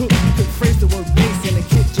boy was hooked. You could phrase the word bass, and the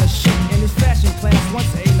kid just shook. In his fashion class,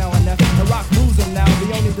 once A, now and F. The rock moves him now.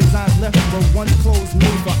 The only designs left were once clothes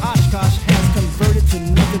made for Oshkosh has converted to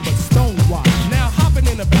nothing but stonewash. Now hopping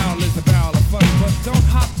in a barrel is a barrel of fun, but don't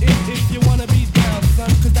hop in if you wanna be down,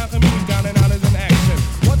 son. Cause down can mean down and out is an action.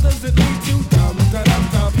 What does it lead to? Dum.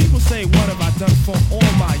 People say, what have I done for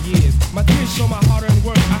all my years? My tears show my hard-earned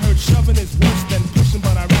work. I heard shoving is worse than pushing,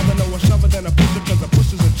 but I'd rather know a shover than a pusher, cause a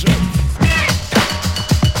pusher's a jerk.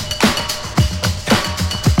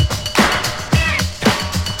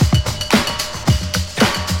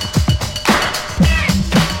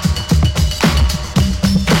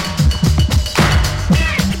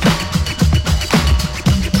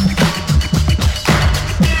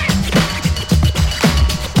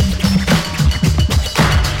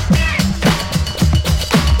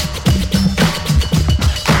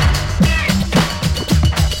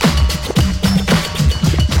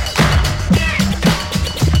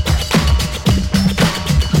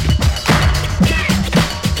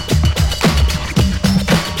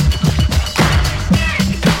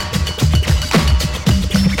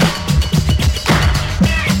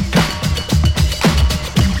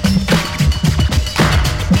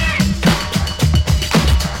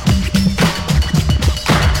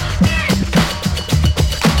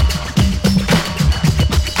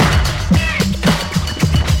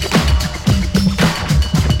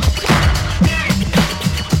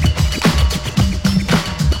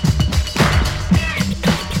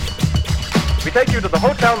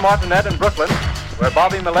 Martinet in Brooklyn, where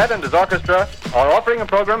Bobby Millett and his orchestra are offering a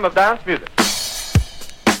program of dance music.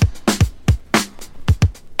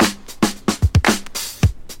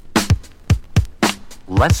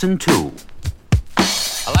 Lesson 2.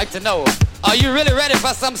 I'd like to know, are you really ready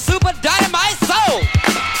for some super dynamite soul?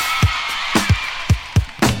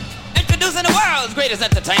 Introducing the world's greatest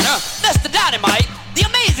entertainer, Mr. Dynamite, the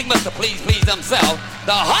amazing Mr. Please Please himself,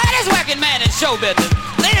 the hardest working man in show business.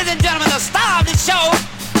 Ladies and gentlemen, the star of the show,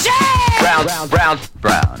 Brown.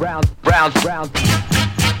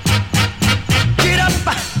 Get up,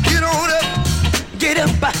 get on up, get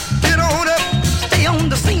up, get on up, stay on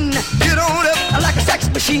the scene, get on up, like a sex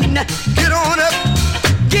machine, get on up,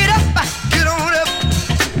 get up, get on up,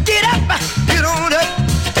 get up, get on up,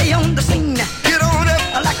 stay on the scene, get on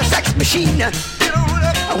up, like a sex machine, get on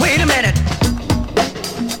up. Wait a minute.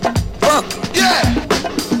 Funk, yeah,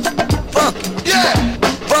 funk, yeah,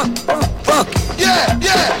 funk, funk, yeah,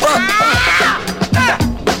 yeah, funk.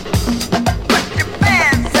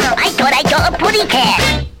 I thought I got a putty cat.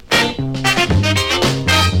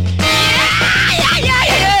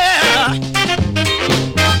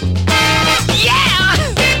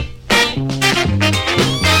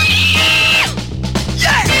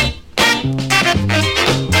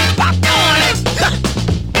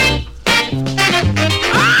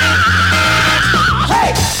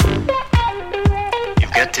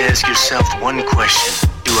 ask yourself one question.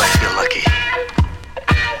 Do I feel lucky?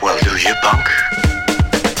 Well, do you, punk?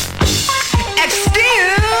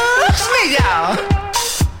 Excuse me, y'all.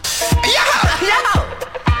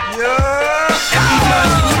 Yo. Mama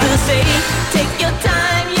used to say, take your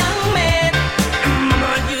time, young man.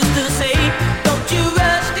 Mama used to say, don't you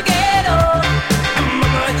rush to get old.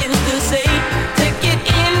 Mama used to say, take it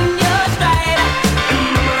in your stride.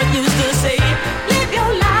 Mama used to say, live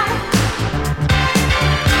your life.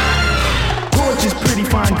 Gorgeous, pretty,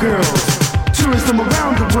 fine girls, tourists from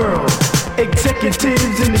around the world.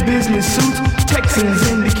 Executives in the business suits, Texans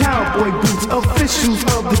in the cowboy boots, officials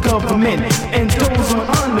of the government, and those on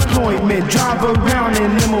unemployment drive around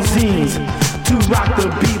in limousines to rock the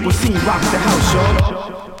beat. We'll see, rock the house,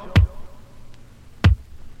 y'all.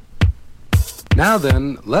 Now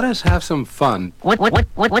then, let us have some fun. What's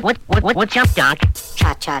up, Doc?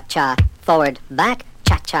 Cha-cha-cha, forward, back,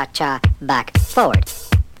 cha-cha-cha, back, forward.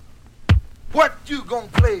 What you gonna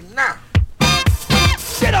play now?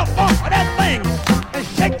 Get up off of that thing and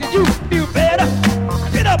shake till you feel better.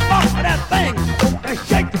 Get up off of that thing and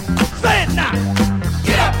shake it. Say it now.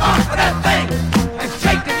 Get up off of that thing and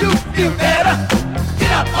shake till you feel better.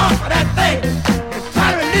 Get up off of that thing and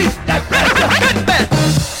try to release that pressure. Good man.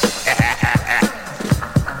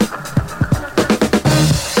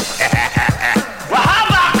 Well, how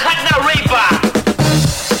about cutting a reaper?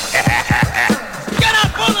 Get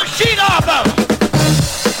up on the sheet off of it.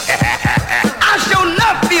 I sure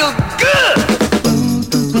enough feel good.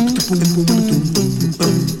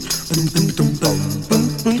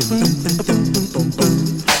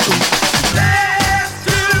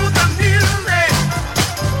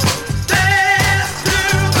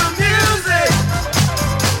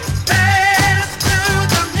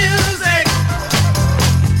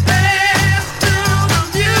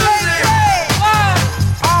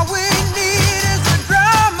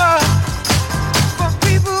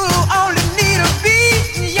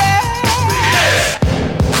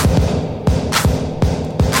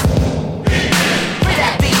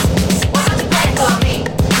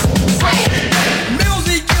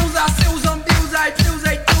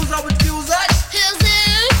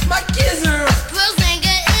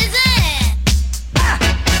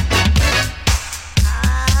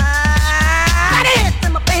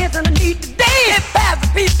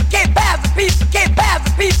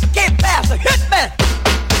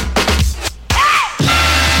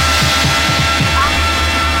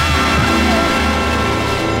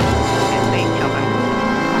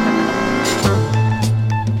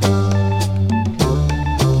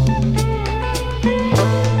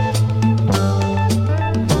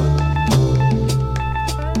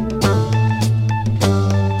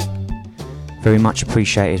 Very much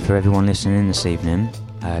appreciated for everyone listening in this evening.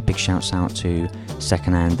 Big shouts out to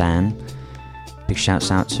Secondhand Dan. Big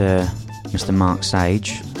shouts out to Mr. Mark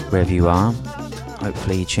Sage, wherever you are.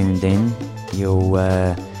 Hopefully you tuned in. You'll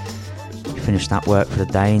finish that work for the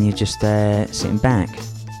day and you're just sitting back.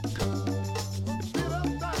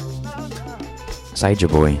 Sage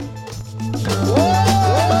boy.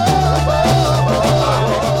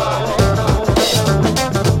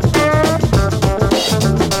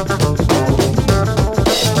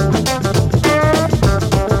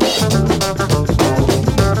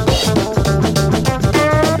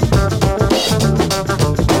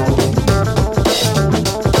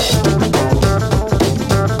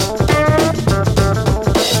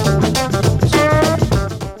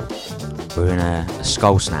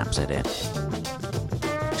 Skull snaps at it.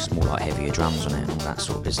 It's more like heavier drums on it and all that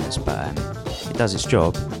sort of business, but it does its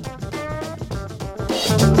job.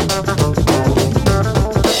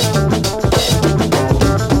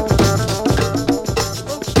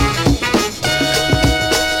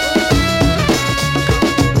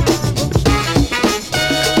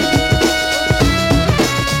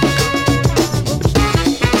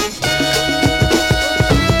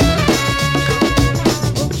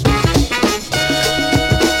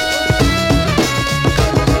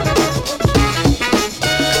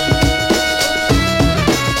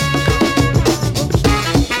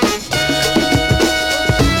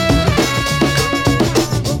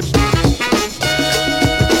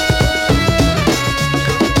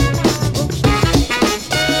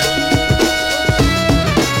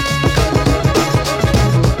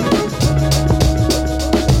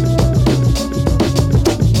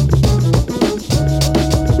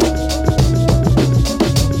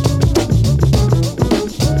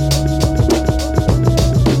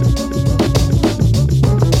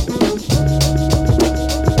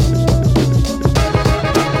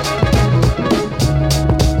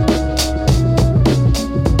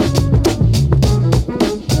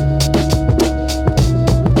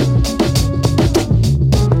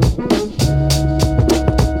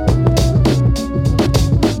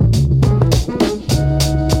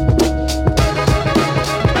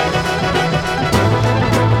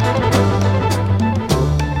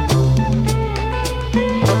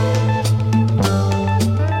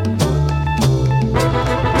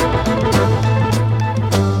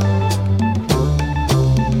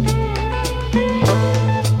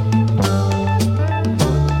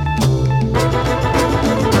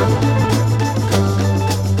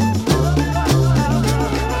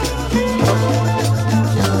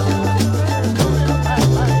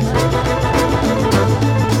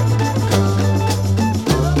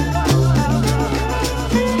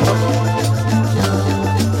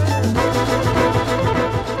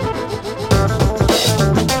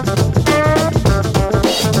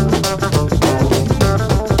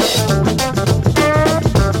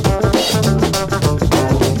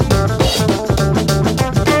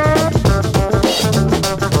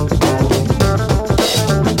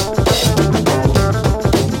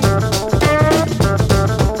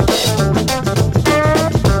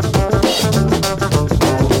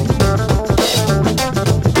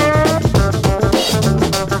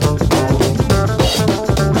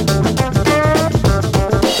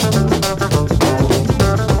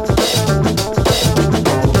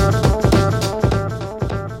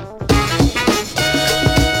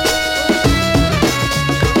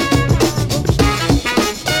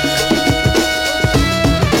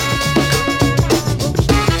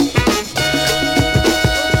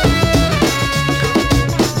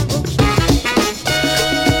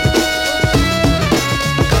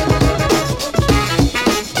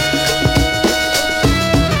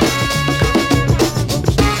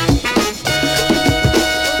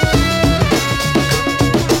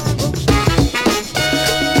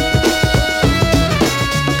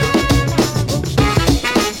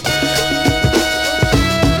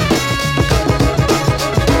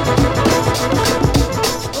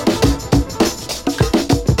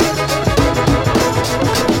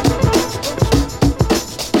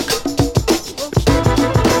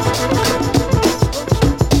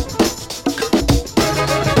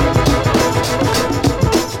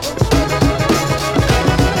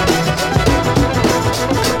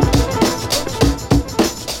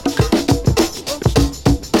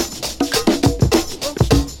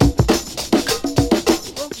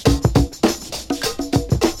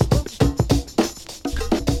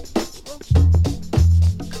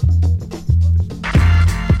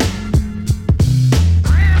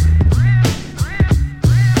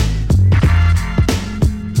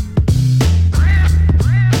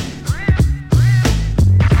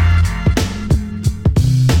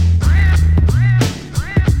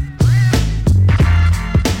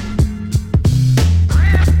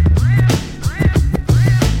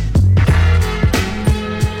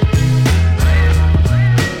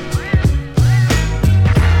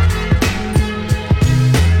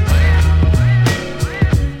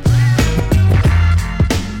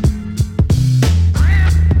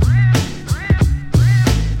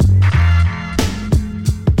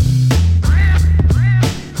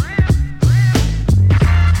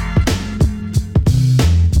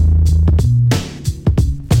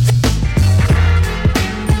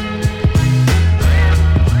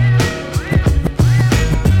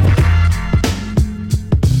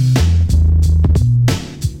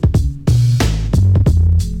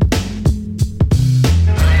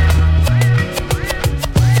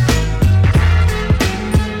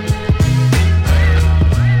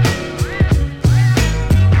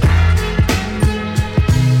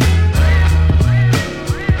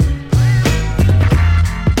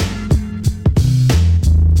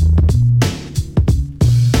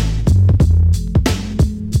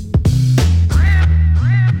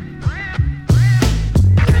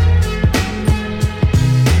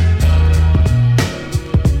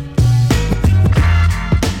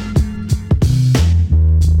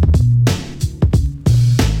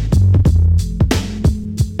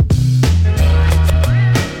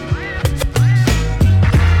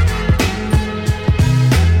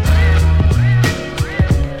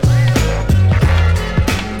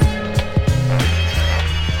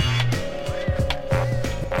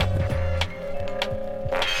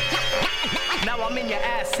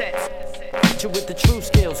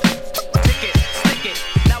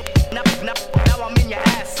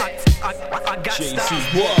 Jay-Z,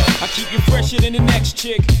 what? I keep you fresher than the next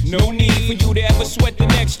chick. No need for you to ever sweat the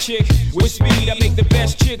next chick. With speed, I make the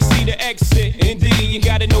best chick see the exit. Indeed, you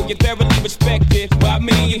gotta know you're thoroughly respected. By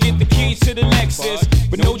me, you get the keys to the Lexus.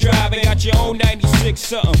 But no driving, got your own 96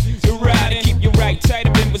 something. To ride and keep you right tight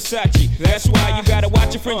up in Versace. That's why you gotta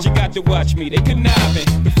watch your friends, you got to watch me. They conniving.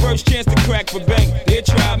 The first chance to crack for bank, they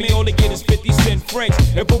try me, all they get is 50 cent francs.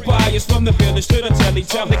 And papayas from the village to the telly.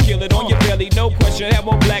 Time to kill it on your belly, no question. Have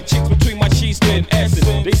more black chicks between my sheets than essence.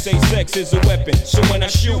 They say sex is a weapon, so when I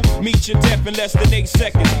shoot, meet your death in less than 8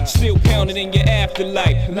 seconds. Still pounding in your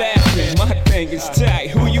afterlife, laughing. My thing is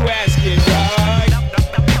tight. Who you asking, right?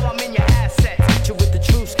 Now I'm in your assets, hit you with the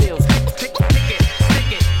true skills. Tick it,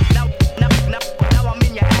 stick it. Now I'm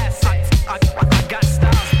in your assets. I got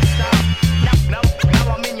styles.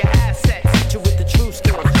 Now I'm in your assets, hit you with the true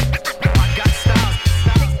skills. I got styles.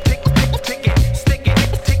 Tick it, stick it.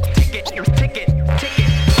 Tick it.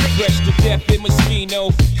 Fresh to death in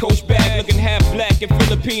Moschino. Coach bag looking half black and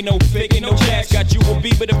Filipino. Faking no jacks, got you a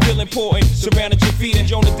beat but it feel important. Surrounded your feet and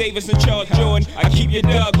Jonah Davis and Charles Jordan. I keep you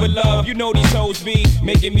dug with love, you know these hoes be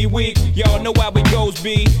making me weak. Y'all know how it goes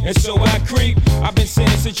be, and so I creep. I've been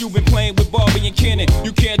saying since you've been playing with Barbie and Kennan.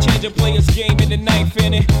 You can't change a player's game in the ninth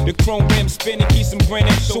inning. The chrome rim spinning, keep them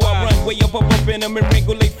grinning. So I run way up in them and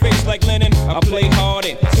wrinkle they face like linen. I play hard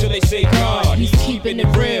and till they say God, he's keeping it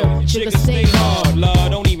real. Chicka stay hard,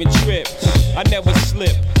 Lord, don't even trip. I never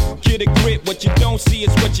slip. Get a grip, what you don't see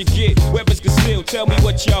is what you get. Weapons concealed, tell me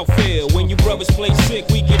what y'all feel. When you brothers play sick,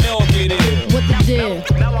 we can all get ill. What the deal?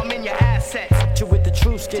 Now I'm in your assets, hit you with the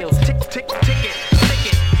true skills. Tick it.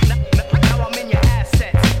 Now I'm in your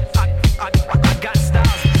assets. I got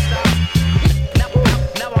styles.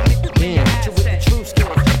 Now I'm in your assets, hit you with the true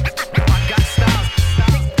skills. I got styles.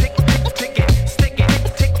 Tick it, stick it.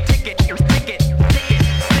 Tick it, stick it.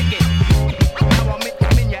 Now I'm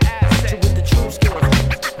in your assets, hit you with the true skills.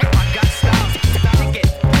 I got styles.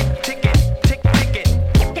 Tick it.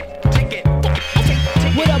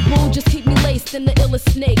 What up, boo? Just keep me laced in the illest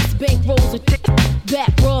snakes. Bank rolls with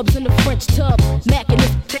back rubs in the French tub. Mac and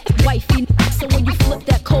his wifey. So when you flip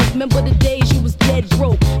that coat, remember the days you was dead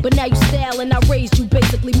broke. But now you style and I raised you.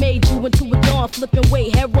 Basically made you into a dawn flipping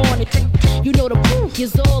weight. Hair on it. You know the proof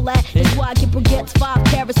is all that. That's why I get baguettes, 5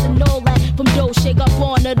 carats and all that. From Dolce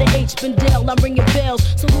Gabbana to H. Bendel, I'm ringing bells.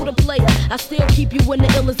 So who the player? I still keep you in the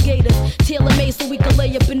illest gators. Tailor made so we can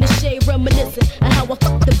lay up in the shade reminiscing. And how I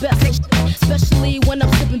fuck the best. Especially when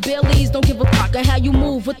I'm sipping Baileys. Don't give a fuck on how you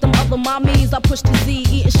move with them other mommies. I push the Z,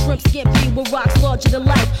 eating shrimp skimpy with rocks larger than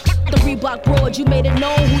life. The Reebok broad, you made it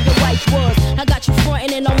known who your wife was. I got you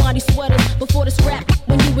frontin' in Armani sweaters before this rap.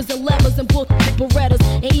 When you was in levers and book Berettas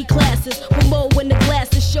and E-classes. With Mo in the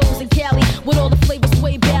glasses, shows in Cali with all the flavors,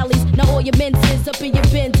 sway valleys. Now all your menses up in your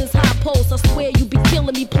Benzes, high posts. I swear you be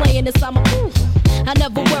killing me playing this. I'm a proof. I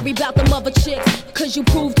never worry about them other chicks, cause you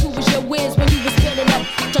proved who was your whiz when you was spinning up.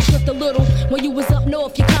 Just shift a little when you was up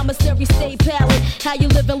north, your commissary stayed pallid. How you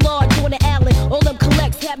living large on the alley? All them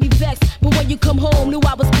collects had me vexed, but when you come home, knew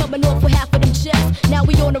I was coming off with half of them checks. Now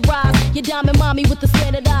we on the rise, your diamond mommy with the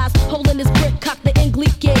slanted eyes, holding this brick, cock the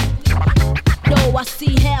English gate. No, I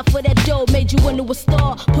see half of that dough made you into a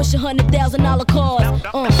star, push $100,000 cars.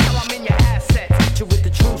 Now I'm in your assets, hit you with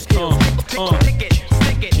the true skills. Tick it,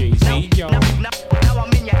 stick it. Now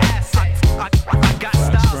I'm in your assets. I got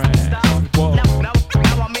styles. Now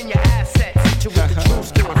I'm in your assets, hit you with the true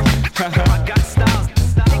skills. I got styles.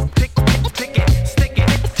 Tick it, stick it.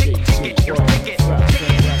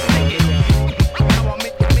 Now I'm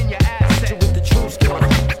in your assets, hit you with the true skills.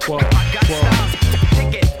 I got styles.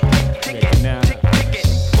 Tick it.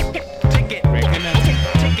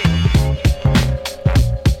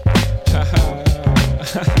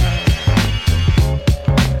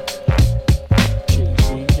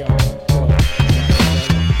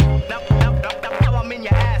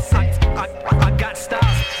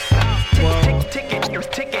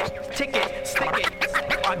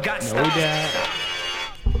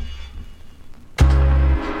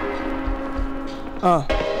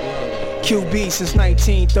 QB since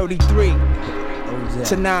 1933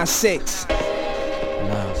 to 9-6.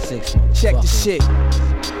 9-6. Check the shit.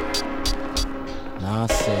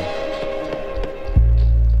 9-6.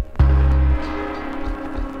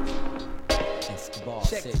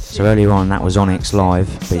 So earlier on that was Onyx live,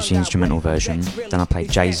 but it's the instrumental version. Then I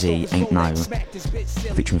played Jay-Z Ain't No,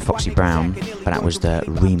 featuring Foxy Brown, but that was the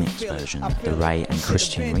remix version, the Ray and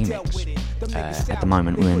Christian remix. At the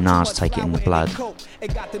moment, we're in Nas Take It in the Blood.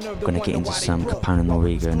 Gonna get into some Capone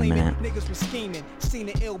Noriega in a minute.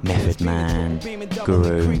 Method Man,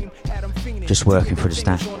 Guru. Just working for the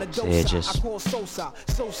stash here, just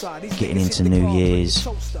getting into New Year's,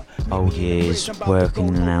 old years, working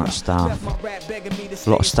in and out of stuff. A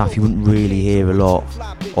lot of stuff you wouldn't really hear a lot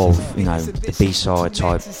of, you know, the B-side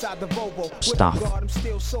type stuff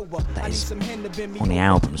that is on the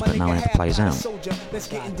albums, but no one ever plays out.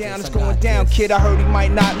 It's going down, kid. I heard he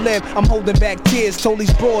might not live. I'm holding back tears. Told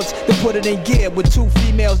these broads to put it in gear with two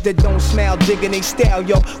females that don't smile, digging they style.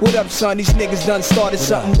 Yo, what up, son? These niggas done started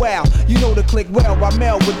something wow. You know the click well.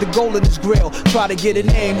 Ramel with the gold in his grill. Try to get a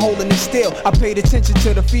name, holding it still. I paid attention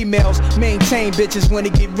to the females. Maintain bitches when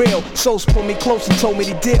it get real. Souls pulled me close and told me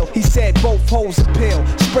the deal. He said both holes appeal.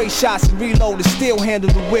 Spray shots and reload and still handle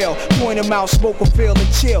the wheel. Point him out, smoke a feel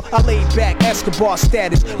and chill. I laid back, Escobar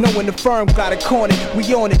status. Knowing the firm got it cornered.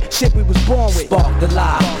 We on it, shit we was born with. Spark the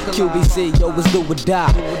lie, QBC, yo, it's do or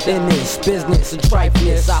die. In this business and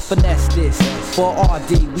trifleness, I finesse this. For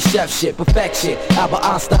RD, we chef shit, perfection. Albert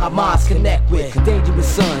Einstein minds connect with. Dangerous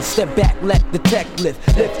sons, step back, let the tech lift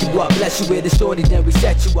you up, bless you with a shorty, then we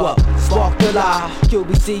set you up. Spark the lie,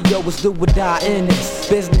 QBC, yo, it's do or die. In this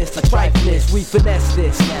business and trifleness, we finesse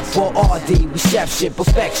this. For RD, we chef shit,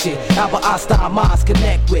 perfection. Albert Einstein minds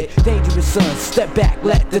connect with. Dangerous sons, step back,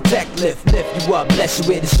 let the tech lift you up, bless you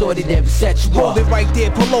with a shorty, then we set you up. Hold it right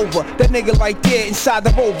there, pull over. That nigga right there inside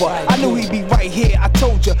the Rover. I knew he'd be right here, I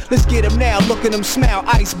told ya. Let's get him now, look at him smile.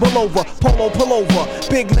 Ice, pull over, polo, pull over.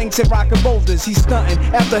 Big links and rockin' boulders. He's stuntin'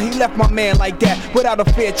 after he left my man like that, without a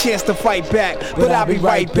fair chance to fight back. But I'll be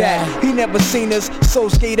right back. He never seen us, so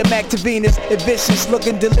skater Mac to Venus. And vicious,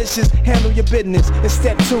 looking delicious. Handle your business and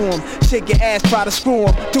step to him. Shake your ass, try to screw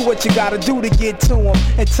him. Do what you gotta do to get to him.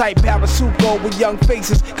 And type Parasuco with young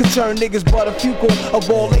faces. Could turn niggas but a few of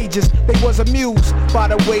all ages. They was amused by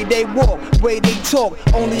the way they walk, way they talk.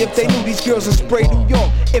 Only if they knew these girls would spray New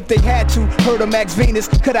York. If they had to, heard of Max Venus,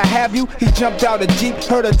 could I have you? He jumped out a Jeep,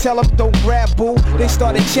 heard her tell him don't grab boo. They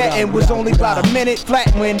started chatting, was only about a minute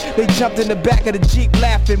flat when they jumped in the back of the Jeep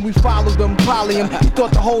laughing. We followed them, poly him. He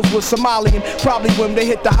thought the hoes was Somalian. Probably when they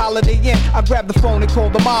hit the Holiday Inn, I grabbed the phone and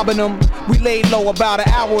called the mob and them. We laid low about an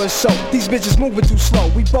hour or so. These bitches moving too slow,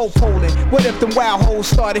 we both holding. What if them wild hoes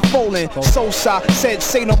started folding? Sosa said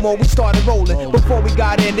say no more, we started rolling. Before we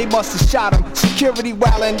got in, they must have shot him. Security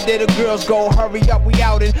wildin', there the girls go, hurry up, we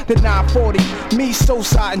out in the 940. Me,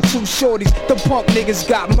 Sosa, and two shorties. The punk niggas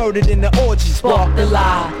got murdered in the orgy. Spark the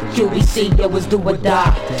lie, QBC, yo, it's do or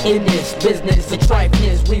die. In this business and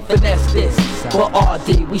trifleness, we finesse this. For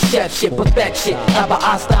RD, we chef shit, perfection. Albert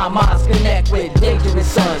Einstein minds connect with. Dangerous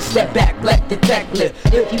sons, step back, let the tech lift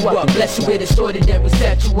you up, bless you with a shorty, then we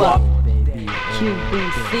set you up.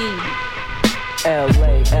 QBC.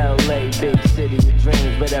 LA, big city of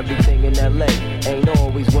dreams, but everything in LA ain't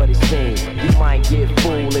always what it seems. You might get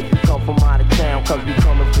fooled if you come from out of town, cause we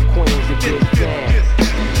coming from Queens, it gets down.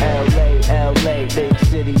 LA, big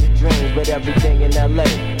city of dreams, but everything in LA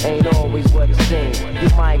ain't always what it seems. You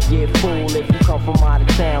might get fooled if you come from out of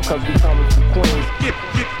town, cause we coming from Queens.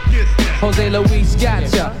 Jose Luis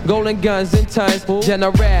gotcha, golden guns and tons,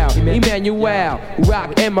 General, Emmanuel,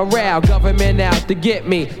 rock and morale, government out to get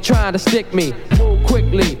me, trying to stick me, move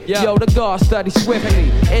quickly, yo the guard study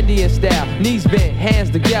swiftly, Indian style, knees bent,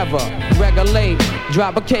 hands together, regulate,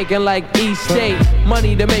 drop a cake and like East State,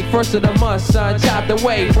 money to make first of the month, son, chopped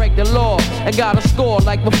away, break the law, and got a score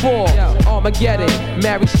like before, Armageddon,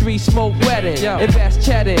 married street smoke wedding, invest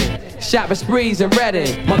cheddar, shopping sprees and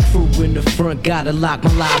Redding. My crew in the front, gotta lock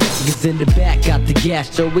my life. Niggas in the back, got the gas,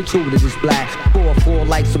 so we cool to this black. 4-4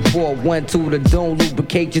 like support, 1-2 the don't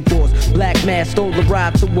lubricate your doors. Black man stole the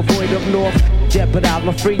ride to avoid up north. Jeopardize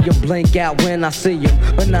my freedom, blink out when I see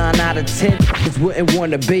him. A 9 out of 10 just wouldn't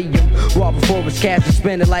wanna be him. Raw before his cash and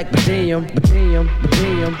spend it like Badinium.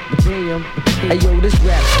 Hey yo, this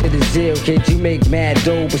rap shit is ill, kid. You make mad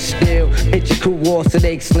dough, but still hit your crew off to the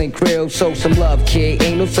excellent krill. Show some love, kid.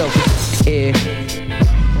 Ain't no selfish here.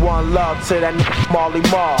 One love to that Marley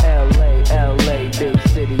Marl. LA, big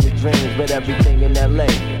city of dreams, but everything in LA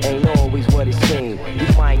ain't always what it seems.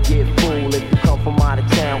 You might get fooled if you come from out of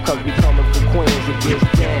town, cause we coming from Queens, it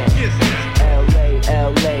gets down.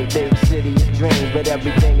 LA, big city of dreams, but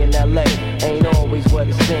everything in LA ain't always what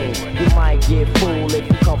it seems. You might get fooled if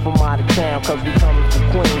you come from out of town, cause we coming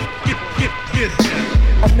from Queens.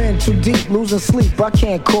 I'm into too deep, losing sleep, I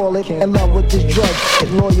can't call it. In love with this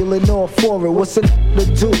drug, loyal and all for it. What's a to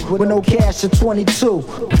do with no cash at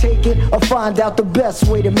 22? Take it or find out the best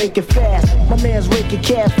way to make it fast. My man's raking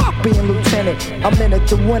cash, being lieutenant. I'm in it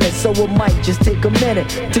to win it, so it might just take a minute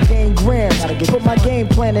to gain grams. Put my game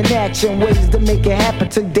plan in action, ways to make it happen.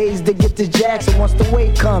 Took days to get to Jackson. Once the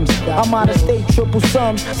weight comes, I'm out of state, triple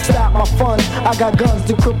sums. Stop my funds, I got guns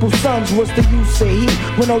to cripple sons. What's the use of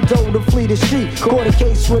heat with no dough to flee the street? Caught a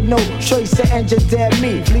case with no choice to end your dead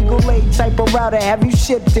meat. Legal aid type of router, have you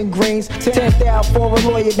shipped in greens? 10,000 for a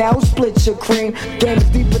lawyer, now who split your cream? Game is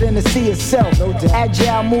deeper than the sea itself.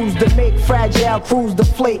 Agile moves to make fragile crews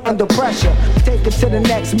deflate under pressure. Take it to the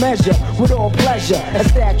next measure with all pleasure.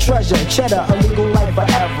 That's that treasure, cheddar, a legal life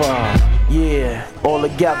forever. Yeah, all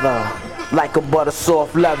together, like a butter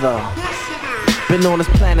soft leather. Been on this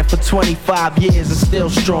planet for 25 years and still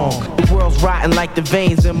strong. The world's rotting like the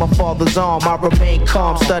veins in my father's arm. I remain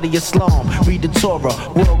calm, study Islam, read the Torah.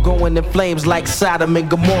 World going in flames like Sodom and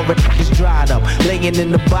Gomorrah. It's dried up, laying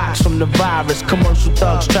in the box from the virus. Commercial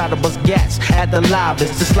thugs try to bust gas at the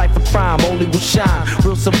livest. This life of crime only will shine.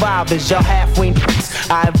 Real survivors, y'all halfway.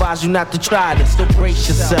 I advise you not to try this. So brace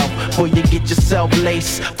yourself before you get yourself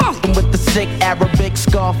laced. Fucking with the sick Arabic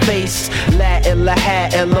Scarface. La ilaha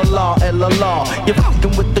illallah illallah. You're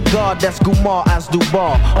fucking with the God that's Gumar as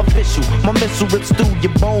Dubar. Official, my missile rips through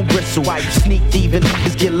your bone bristle. Why you sneak thieving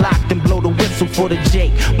niggas get locked and blow the whistle for the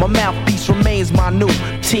Jake. My mouthpiece remains my new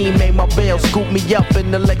team made my bail, scoop me up in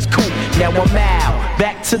the Lex coupe. Now I'm out,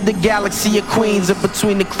 back to the galaxy of Queens. In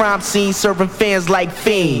between the crime scenes, serving fans like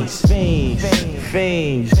fiends.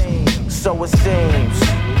 Fiends, so it seems.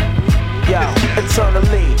 Yo,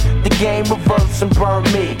 eternally, the game reversed and burned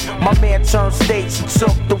me. My man turned states and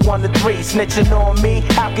took the 1 to 3. Snitching on me,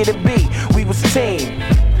 how could it be? We was team.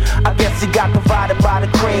 I guess he got divided by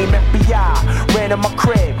the cream. FBI ran in my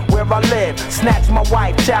crib where I live. Snatched my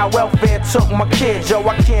wife, child welfare, took my kids. Yo,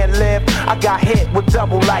 I can't live. I got hit with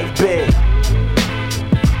double life big.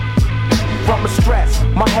 From the stress,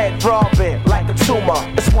 my head throbbing like a tumor.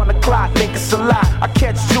 It's 1 o'clock, think it's a lot. I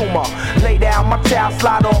catch humor. Lay down my towel,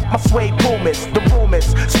 slide off my suede pumas. The rumors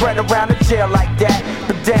spread around the jail like that.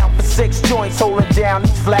 But down for 6 joints, holding down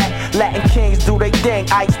these flat. Latin kings do they thing,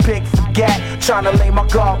 ice pick, forget. Tryna lay my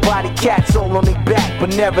guard body cats all on their back, but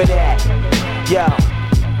never that. Yo,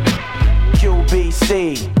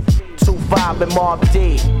 QBC, 2-5 and Mark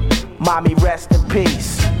D. Mommy, rest in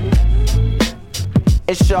peace.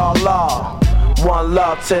 Inshallah, one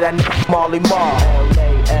love to that Marley Marl.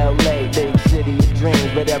 LA, big city of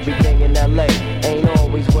dreams, but everything in LA ain't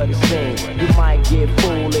always what it seems. You might get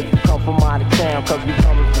fooled if you come from out of town, cause we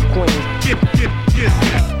coming from Queens.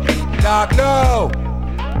 Dog, no!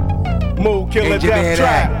 Mood killer death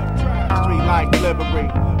trap. Street light delivery.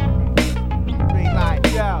 Street light,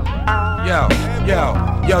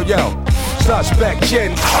 Yo. Suspect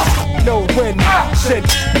chin, no win, sit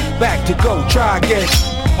back to go, try again.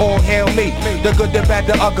 All hail me, the good, the bad,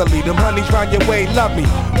 the ugly. Them honeys round your way love me.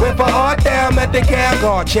 With a heart down, at the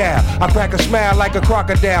guard child. I crack a smile like a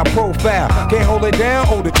crocodile profile. Can't hold it down,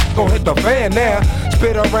 hold it, gon' hit the fan now.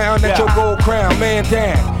 Spit around at your gold crown, man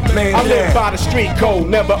down. I live by the street code,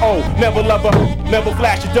 never owe, never love a, never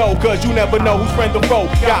flash your dough, cause you never know who's friend or foe.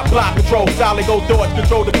 Got block control, solid gold thoughts,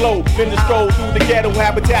 control the globe. Then the stroll through the ghetto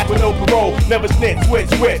habitat with no parole. Never snitch, switch,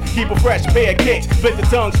 keep a fresh pair of kicks. Split the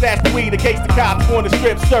tongue, stash the weed in case the cops want to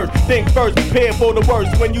strip search. Think first, prepare for the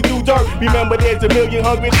worst. When you do dirt, remember there's a million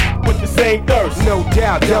hungry with the same thirst. No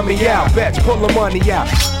doubt, dummy out, bets, pull the money out.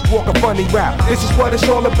 Walk a funny route, this is what it's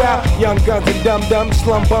all about. Young guns and dum-dums,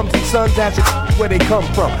 slum bums and sons, that's where they come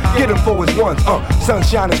from. Get them for his ones,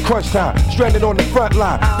 sunshine is crunch time. Stranded on the front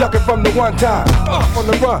line, ducking from the one time. On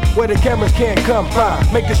the run, where the cameras can't come by.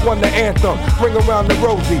 Make this one the anthem, bring around the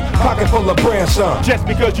Rosie, pocket full of brand son. Just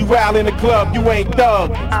because you wild in the club, you ain't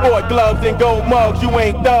thug. Sport gloves and gold mugs, you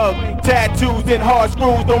ain't thug. Tattoos and hard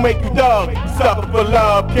screws don't make you thug. Suffer for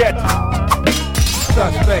love, catch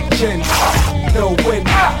Suspect chin, no win,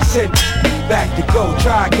 sit back to go,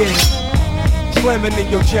 try again. Slamming in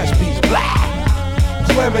your chest piece, blah.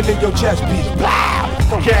 Slamming in your chest piece, blah.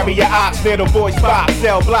 Carry your ox near the voice box,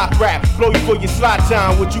 sell block rap. Blow you for your slot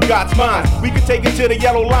time, what you got's mine. We can take it to the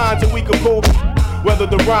yellow lines and we can pull. Whether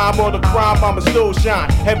the rhyme or the crime, I'ma still shine.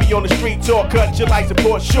 Heavy on the street talk, cut your life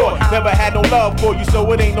support short. Never had no love for you,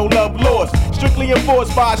 so it ain't no love lost. Strictly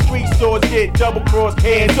enforced by street swords, get double crossed,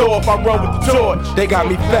 hands off, I run with the torch. They got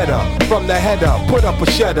me fed up, from the head up, put up or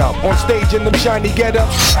shut up. On stage in them shiny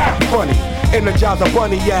get-ups, funny. Energize a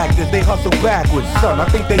bunny actors, they hustle backwards. Son, I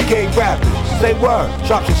think they gay rappers. Say word,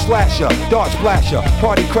 sharps and slasher, dart splasher,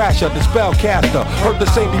 party crasher, the spell caster. Heard the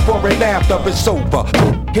same before and after, it's over.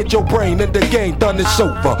 Hit your brain and the game done, it's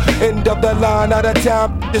over. End of the line, out of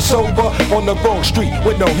time, it's over. On the wrong street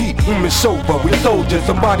with no heat, it's sober. We soldiers,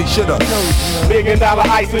 somebody should've $1 million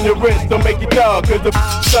ice on your wrist, don't make you thug, cause the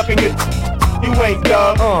sucking your you ain't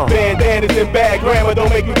thug. Bandanas and bad grammar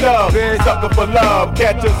don't make you thug. Sucker for love,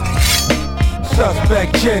 catch us.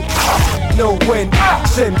 Suspect chin, no win,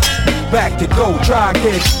 send back to go, try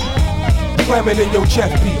again. Slamming in your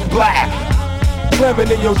chest piece, blah. Slamming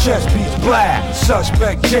in your chest piece, blah.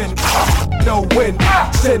 Suspect chin, no win,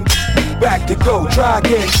 send back to go, try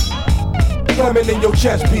again. Slamming in your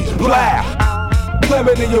chest piece, blah.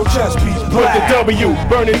 Slamming in your chest piece, blah. With the W,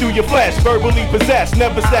 burning through your flesh, verbally possessed,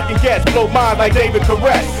 never second guess, blow mind like David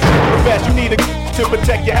Caress. The best you need to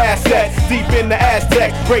protect your assets, deep in the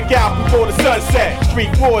Aztec, break out before the sunset.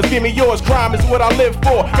 Street wars, give me yours, crime is what I live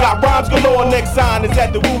for. Got rhymes galore, next sign is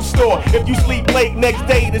at the Woo store. If you sleep late, next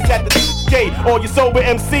date is at the gate. All your sober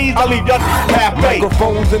MCs, I leave y'all half-baked.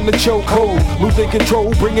 Microphones in the chokehold, losing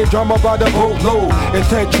control, bringing drama by the boatload.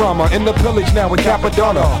 Intent trauma in the pillage now with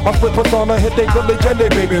Capadonna. My split persona hit they village and they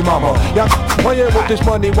baby mama. Y'all playing with this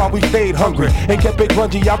money while we stayed hungry and kept it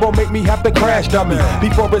grungy. Y'all won't make me have to crash dummy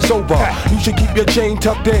before it's over. You should keep your chain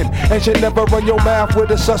tucked in and should never run your mouth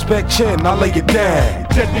with a suspect chin. I lay it down.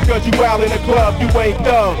 Just because you out in the club, you ain't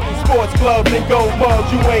thug. Sports clubs and gold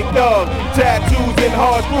mugs, you ain't thug. Tattoos and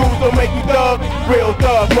hard screws don't make you thug. Real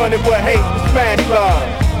thug running with hate to smash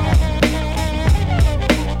love.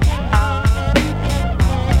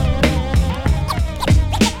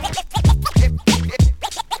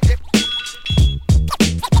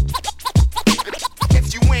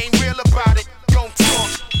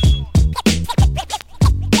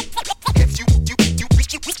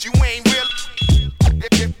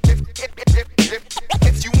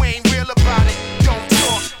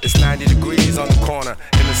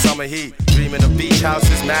 Heat, dreaming of beach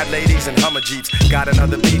houses, mad ladies and Hummer Jeeps. Got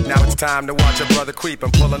another beat, now it's time to watch a brother creep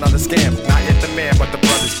and pull another scam. Not yet the man, but the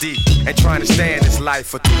brother's deep. Ain't trying to stay in this life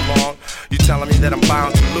for too long. You telling me that I'm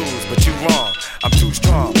bound to lose, but you wrong. I'm too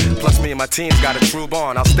strong. Plus me and my team's got a true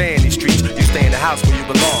bond. I'll stay in these streets, you stay in the house where you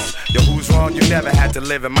belong. Yo, who's wrong? You never had to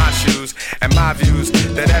live in my shoes. And my views,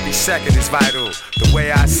 that every second is vital. The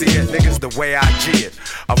way I see it, niggas, the way I G it.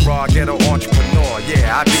 A raw ghetto entrepreneur,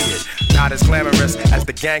 yeah, I be it. Not as glamorous as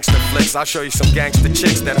the gangster flicks. I'll show you some gangster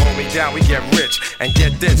chicks that hold me down. We get rich and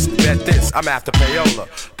get this, bet this. I'm after payola,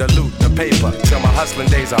 the loot, the paper, till my hustling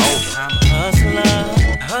days are over. I'm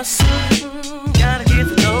a hustler, gotta get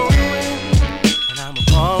the dough to win. And I'm a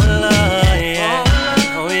baller, yeah,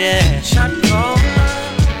 oh yeah, shot caller.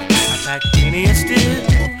 I pack plenty of steel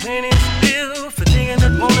for niggas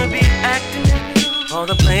that wanna be acting. All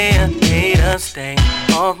the player haters stay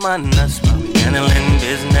off my nuts while we handling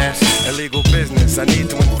business. Illegal business, I need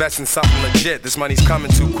to invest in something legit. This money's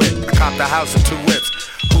coming too quick. I copped a house and 2 whips.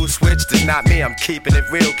 Who switched? It's not me, I'm keeping it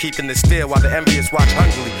real, keeping it still while the envious watch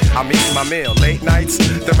hungrily. I'm eating my meal. Late nights,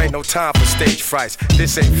 there ain't no time for stage frights.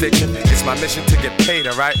 This ain't fiction, it's my mission to get paid,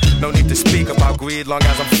 alright? No need to speak about greed, long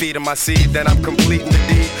as I'm feeding my seed, then I'm completing the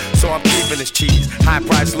deed. So I'm keeping this cheese.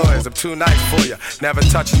 High-priced lawyers, I'm too nice for you. Never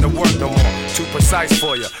touching the work no more, too precise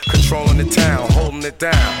for you. Controlling the town, holding it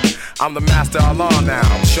down. I'm the master of law now,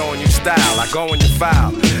 I'm showing you style. I go in your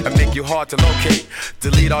file and make you hard to locate.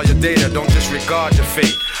 Delete all your data, don't disregard your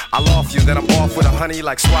fate. I'll off you, then I'm off with a honey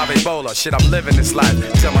like Suave Bola. Shit, I'm living this life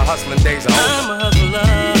till my hustling days are over. I'm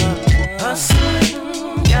a hustler,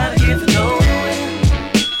 gotta get the dough to win.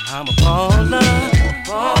 I'm a baller,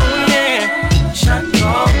 oh yeah, shot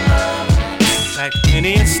caller. Like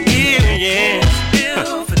Indian steel, yeah.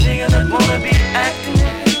 Still for niggas that wanna be acting.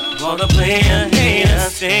 Wanna play a hater,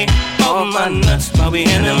 stay on my nuts while we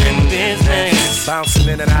handling business. Bouncing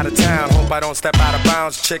in and out of town, hope I don't step out of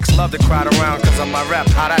bounds. Chicks love to crowd around cause of my rap,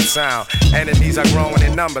 how that sound. Enemies are growing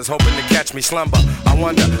in numbers, hoping to catch me slumber. I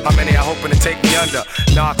wonder how many are hoping to take me under.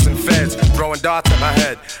 Knocks and feds, throwing darts at my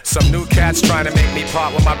head. Some new cats trying to make me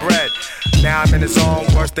part with my bread. Now I'm in the zone,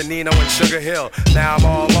 worse than Nino and Sugar Hill. Now I'm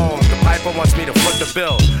all alone, the piper wants me to foot the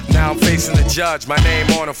bill. Now I'm facing the judge, my name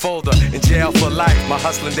on a folder. In jail for life, my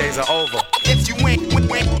hustling days are over. If you ain't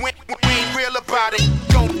real about it,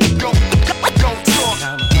 don't talk.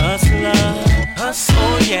 I'm a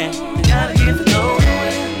hustler, yeah. You gotta get the dough to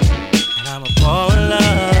win. And I'm a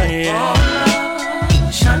baller, yeah.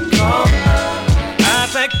 Shot caller. I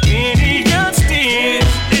pack Indian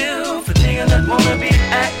steel for niggas that wanna be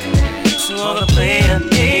acting. So all the player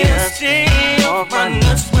haters stay off my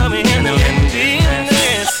nuts while we handling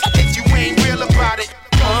business. If you ain't real about it,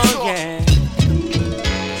 don't talk. Yeah.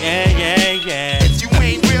 Yeah. If you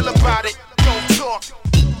ain't real about it, don't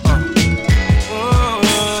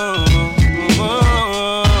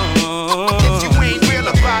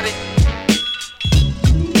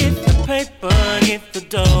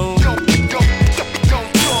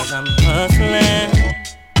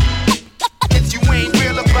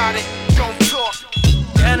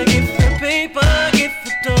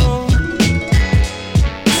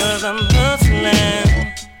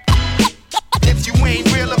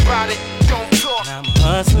about it, don't talk. I'm a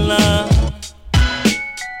hustler.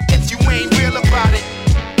 If you ain't real about it,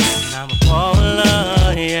 I'm a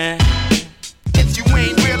baller, yeah. If you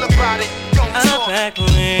ain't real about it, don't talk. I'm back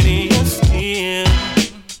ready to steal.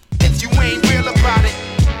 If you ain't real about it,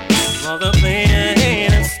 all the player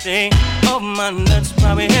haters stay off my nuts,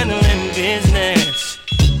 probably handling business.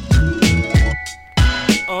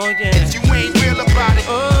 Oh yeah. If you ain't real about it,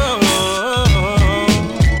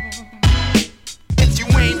 if you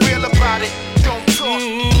ain't real about it, don't talk.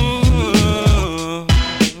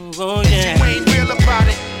 Oh yeah. If you ain't real about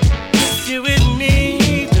it, if you with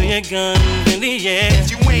me, throw your guns in the air.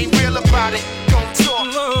 If you ain't real about it, don't talk.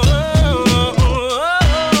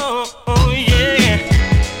 Oh yeah.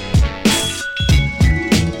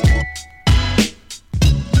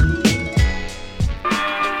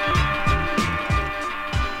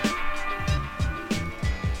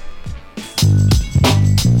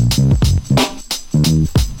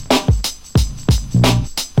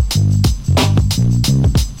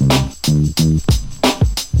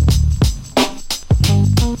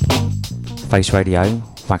 Face Radio,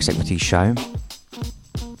 Wax Equities show.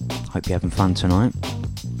 Hope you're having fun tonight.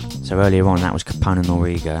 So earlier on, that was Capone and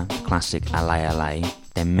Noriega, the classic LA LA,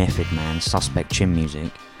 then Method Man, Suspect Chin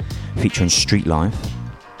Music, featuring Street Life.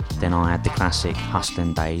 Then I had the classic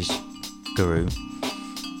Hustlin' Days, Guru.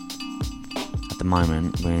 At the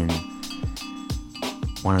moment, we're in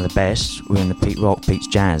one of the best, we're in the Pete Rock Beats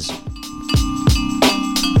Jazz.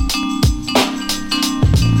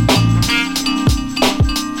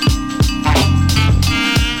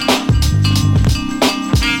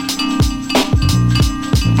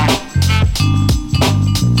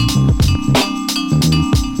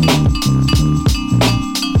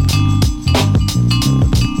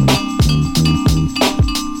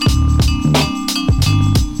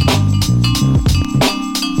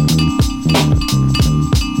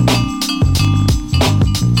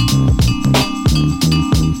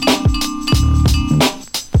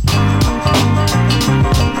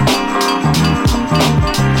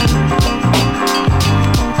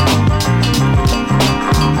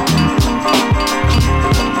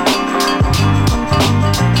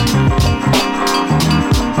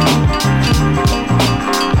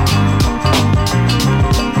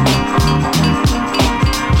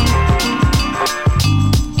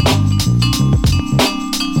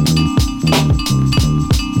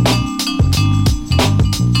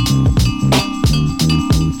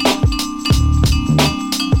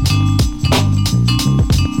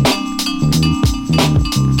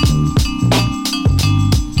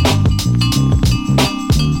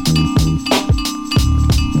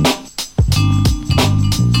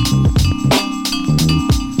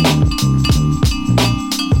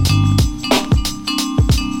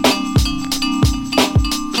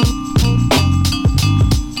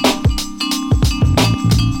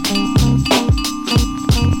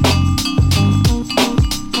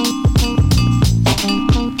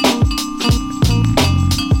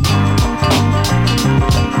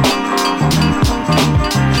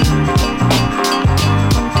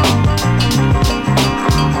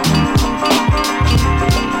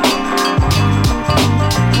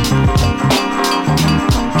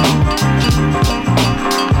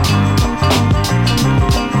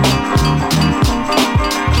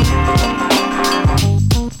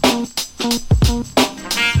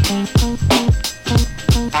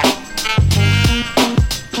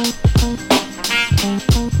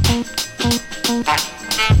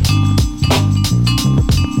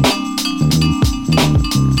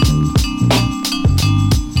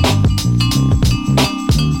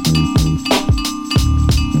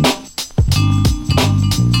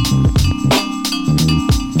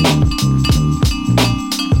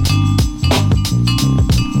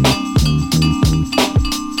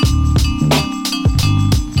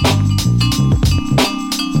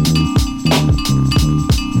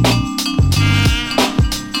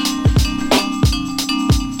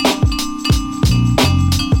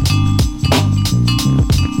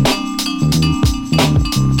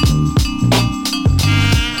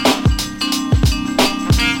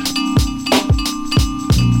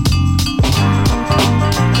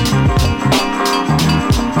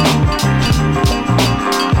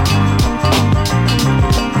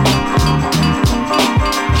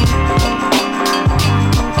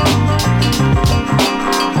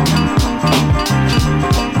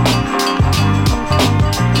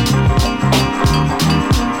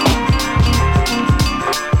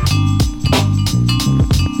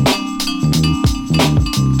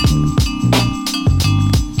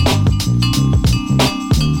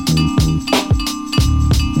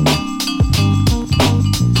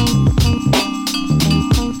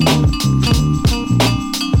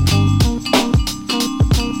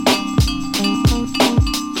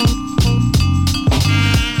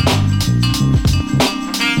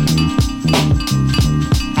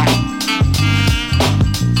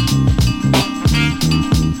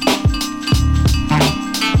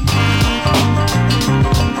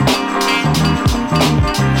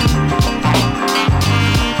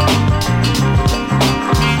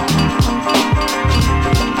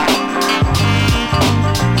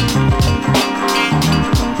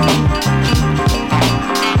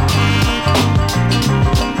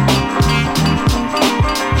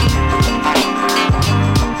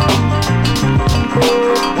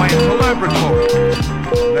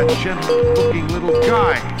 gentle-looking little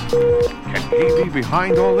guy. Can he be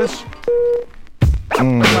behind all this?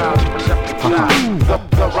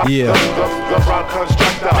 Yeah.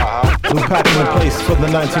 We're packing the place for the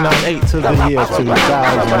 1998 to the year 2000.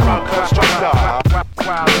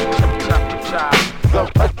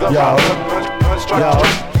 Yo,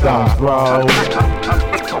 don't bro.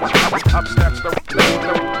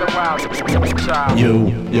 You,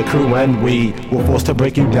 your crew and we will forced to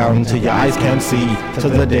break you down till your eyes can't see. Till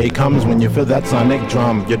the day comes when you feel that sonic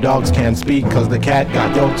drum. Your dogs can't speak cause the cat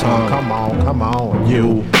got your tongue. Come on.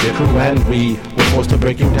 You, your crew and we will forced to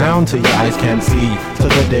break you down till your eyes can't see. Till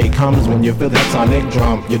the day comes when you feel that sonic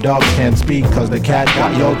drum. Your dogs can't speak cause the cat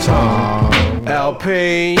got your tongue.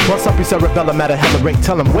 LP. What's up, you cerebellum at a hella rate?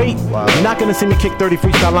 Tell him wait. You're not gonna see me kick 30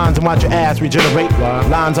 freestyle lines and watch your ass regenerate.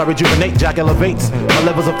 Lines I rejuvenate, Jack elevates. My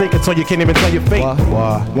levels of thinking so you can't even tell your fate.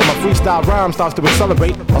 When my freestyle rhyme starts to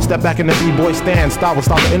accelerate, I'll step back in the B-boy stand, style will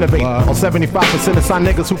start to innovate. On 75% of sign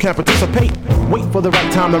niggas who can't participate. Wait for the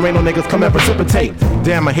right time, there ain't no niggas come and precipitate.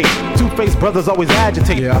 Damn, I hate two-faced brothers always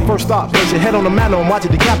agitate. First off, place your head on the mantle and watch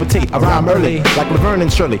it decapitate. I rhyme early, like Laverne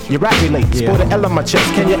and Shirley. You rap relate, sport an L on my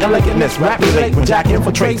chest. Can your elegantness rap relate when Jack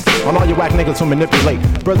infiltrates on all your whack niggas who manipulate?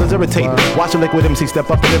 Brothers irritate, watch a liquid MC step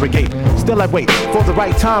up and irrigate. Still I wait for the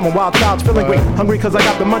right time when Wild Child's feeling great. Hungry cause I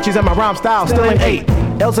got the munchies and my rhyme style still ain't 8.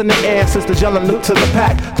 L's in the air, sisters yelling loot to the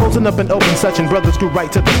pack. Closing up an open section, brothers screw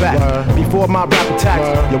right to the back. Before my rap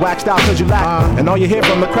attacks, you waxed out cause you lack. And all you hear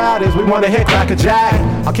from the crowd is we wanna hit Cracker Jack.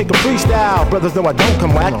 I'll kick a freestyle, brothers know I don't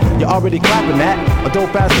come whack. You're already clapping that, a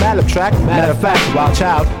dope ass Malib track. Matter of fact, Wild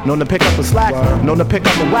Child, known to pick up the slack, known to pick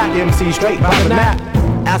up the whack MC straight by the nap.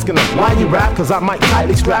 Asking them why you rap, cause I might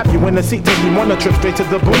tightly strap you in the seat till you want a trip straight to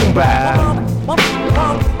the boom bag.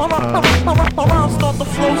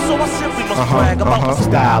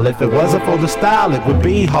 Style, if it wasn't for the style, it would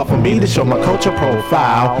be hard for me to show my culture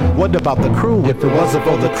profile. What about the crew? If it wasn't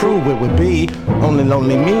for the crew, it would be only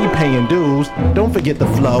lonely me paying dues. Don't forget the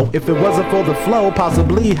flow. If it wasn't for the flow,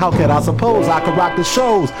 possibly, how could I suppose I could rock the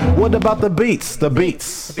shows? What about the beats? The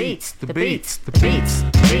beats. The beats. The beats. The beats.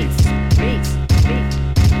 The beats. The beats.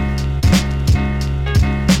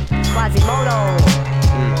 Quasimodo.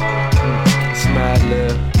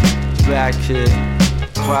 Madlib, Black Kid,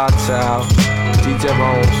 Wild Child, DJ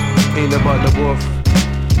Bones, Peanut Butter Wolf.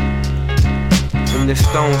 In this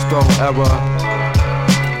Stone's Throw era,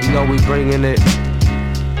 you know we bringing it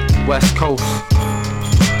West Coast.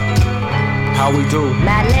 How we do?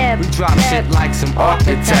 Madlib, we drop shit like some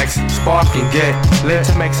architects. Spark and get lit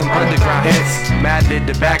to make some underground hits. Madlib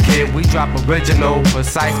the back hit, we drop original,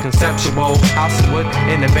 precise, conceptual. House and Wood,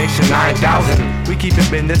 Innovation 9000. We keep it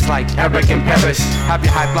business like Eric and Parrish. Have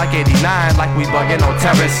you hype like 89, like we bugging on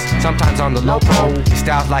terrace. Sometimes on the low pro, your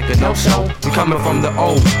style's like a no-show. We coming from the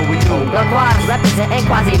O, what we do? Lil Quaz representing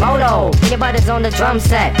Quasimodo. Peanut Butter's on the drum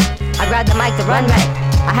set. I grab the mic to run right.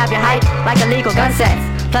 I have your hype like illegal gun sets.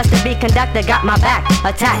 Plus the beat conductor got my back.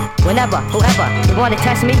 Attack whenever, whoever you wanna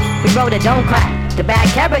test me, we roll the dome crack. The bad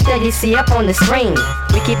character you see up on the screen,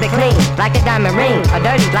 we keep it clean like a diamond ring, or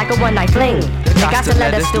dirty like a one night fling. They got to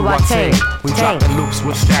let us do our thing. We dropping loops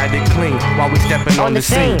with static clean while we stepping on the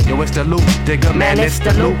scene. Yo, it's the loop digger, man, it's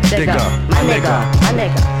the loop digger. My nigga.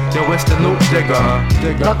 Yo, it's the loop digger.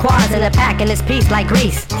 Lil Quaz in the pack and it's piece like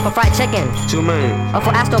grease. For fried chicken, too mean. Or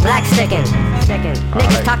for Astro Black sticking. Niggas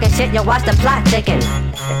talking shit, yo, watch the plot thicken.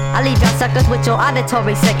 I leave y'all suckers with your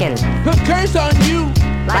auditory sicken. Put curse on you.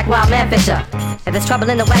 Like Wild Man Fisher. If there's trouble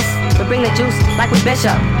in the West, we bring the juice like we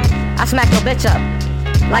Bishop. I smack your bitch up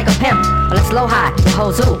like a pimp on a slow high. The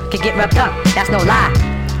whole zoo can get ripped up, that's no lie.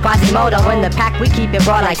 Quasimodo in the pack, we keep it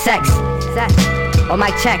raw like sex. Sex. Or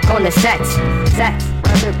mic check on the sets. Sex.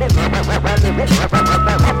 Your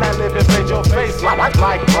face like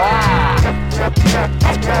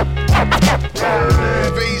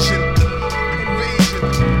Invasion.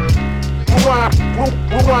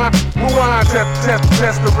 Rewind,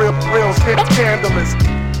 test the real scandalous.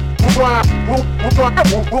 Rewind, test the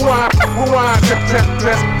real scandalous. Rewind,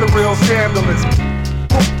 test the real scandalous.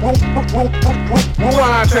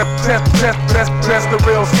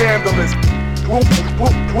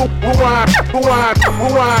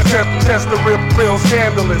 Rewind, test the real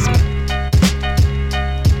scandalous.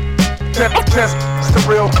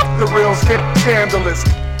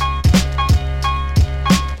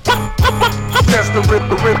 Test the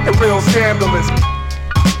real scandalous. Test the real scandalous.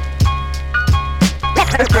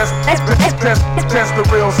 Test the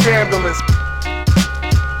real scandalous.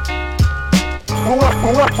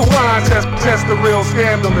 Rewind, test the real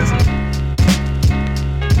scandalous.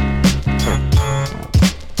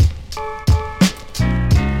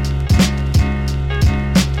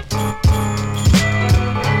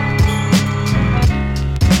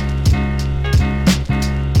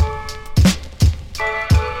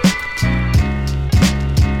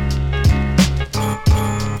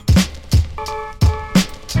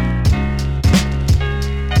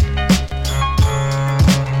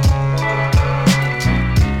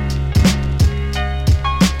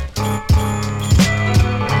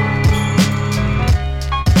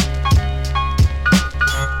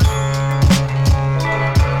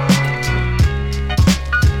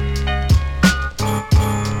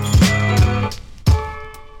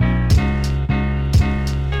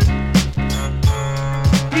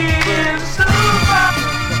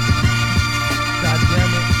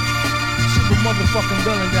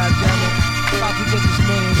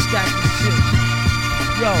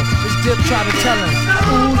 Yo, this dip try to tell him,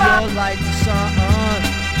 ooh, you're like the sun,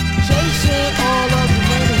 chasing all of the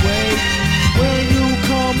rain away. When you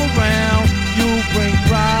come around, you bring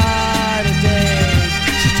brighter days.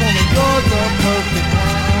 She told me you're the perfect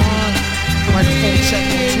one. Microphone check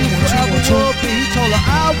on 2 1 2 1 2. He told her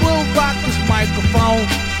I will rock this microphone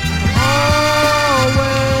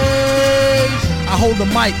always. I hold the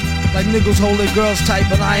mic like niggas hold their girls tight,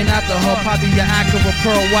 but I ain't after her. Probably your Acura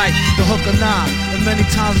Pearl White, the hook or nah. And many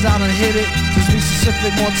times I done hit it. Just be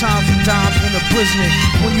specific, more times than dimes in the Brisbane.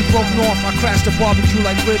 When you broke north, I crashed the barbecue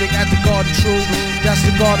like Riddick at the Garden True. That's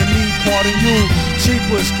the garden me, pardon you.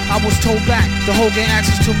 Cheapers, I was told back. The whole gang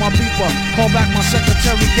access to my beeper. Call back my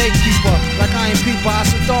secretary gatekeeper. Like I ain't peeper. I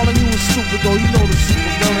said, darling, you was stupid though. You know the super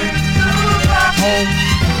villain. Home.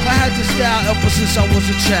 I had this style ever since I was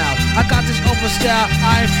a child. I got this other style,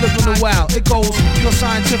 I ain't flipping a wow. It goes pure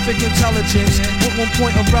scientific intelligence with 1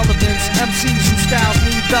 point of relevance. MCs who styles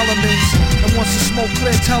need elements, and once the smoke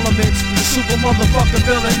clear telements, the super motherfucker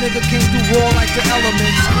villain nigga can't do raw like the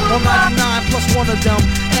elements. On 99 plus one of them,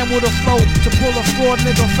 and with a flow to pull a fraud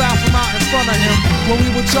nigga foul from out in front of him. When we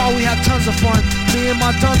with y'all, we had tons of fun. Me and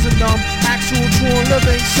my duns and them, actual true and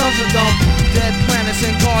living sons of them. Dead planets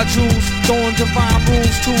and guard jewels, throwing divine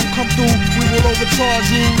rules to come through. We will overcharge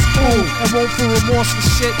rules, ooh, and won't feel remorse for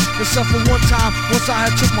shit. Except for one time, once I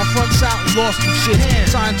had took my fronts out and lost some shit.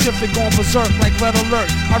 Scientific on berserk like red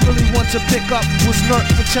alert. I really want to pick up was nerd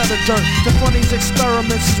for cheddar dirt. The funniest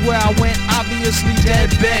experiments is where I went, obviously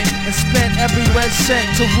dead bent, and spent every red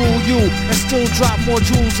cent to rule you, and still drop more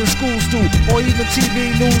jewels than schools do, or even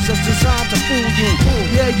TV news that's designed to fool you.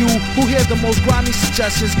 Yeah, you who hear the most grimy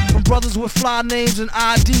suggestions from brothers with fly names and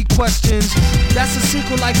ID questions. That's a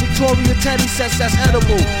sequel like Victoria Teddy says that's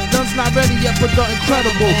edible. None's not ready yet but the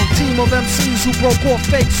incredible team of MCs who broke off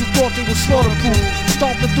fakes who thought they was slaughterproof,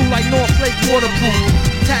 stomping through like North Lake waterproof.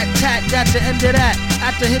 Tat tat, that's the end of that.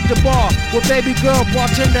 After hit the bar where baby girl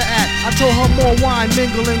bartender at, I told her more wine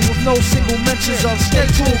mingling with no single mentions of. Stay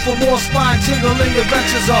tuned for more spine tingling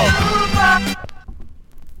adventures of.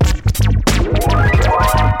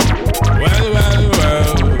 Well, well,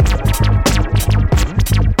 well.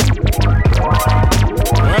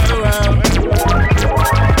 Well, well.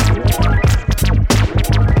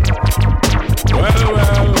 Well,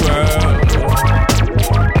 well, well.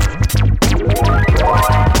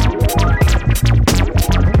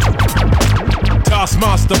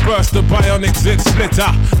 Taskmaster burst the bionic zit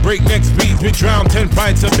splitter. Breakneck speeds, we drown 10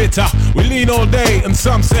 pints of bitter. We lean all day and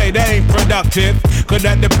some say they ain't productive. Could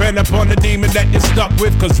that depend upon the demon that you're stuck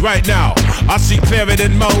with? Cause right now, I see clearer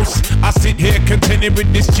than most. I sit here contented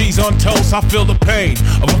with this cheese on toast. I feel the pain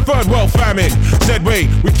of a third world famine. Said wait,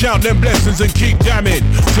 we count them blessings and keep jamming.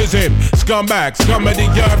 Tis him, scumbag, scum of the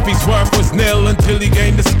earth. His worth was nil until he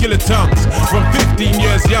gained the skill of tongues. From 15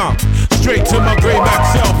 years young, straight to my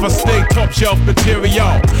grayback self, I stay top shelf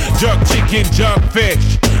material. Jerk chicken, jerk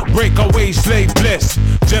fish, breakaway slave bliss.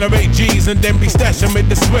 Generate G's and then be stashing with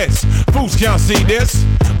the Swiss. Fools can't see this.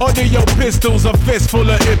 Under your pistols, a fist full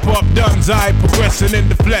of hip-hop duns. I progressing in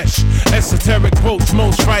the flesh. Esoteric quotes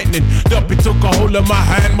most frightening. Duppy took a hold of my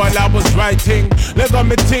hand while I was writing. Leg on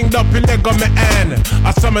me ting, Duppy leg on me and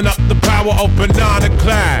I summon up the power of Banana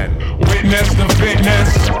Clan. Witness the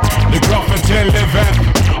fitness, the Crawford 10 liveth.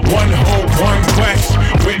 One hope, one quest.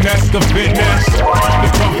 Witness the fitness, the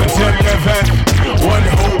Crawford 10 liveth. One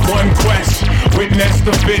hope, one quest. Witness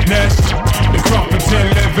the fitness, the Crawford 10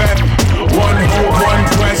 liveth. One hope, one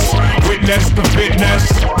quest. Witness the fitness,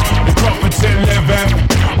 the Crawford 10 liveth.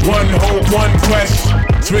 One hope, one quest.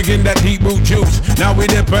 Swigging that heat root juice. Now we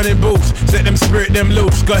there burning boots. Set them spirit them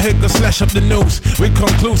loose. Go ahead, go slash up the noose. With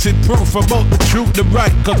conclusive proof about the truth, the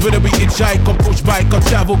right. Cause whether we hitchhike or push bike or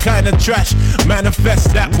travel kinda trash.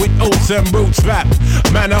 Manifest that with oats and roots rap.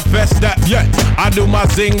 Manifest that, yeah, I do my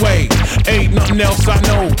zing way. Ain't nothing else I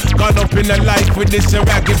know. Gone up in the life with this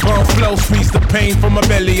ragged bone flow. Squeeze the pain from my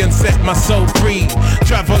belly and set my soul free.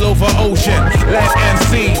 Travel over ocean, land and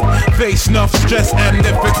sea. Face enough stress and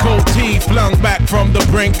difficulty. Flung back from the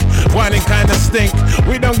brink, whining kinda stink.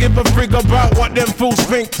 We don't give a frig about what them fools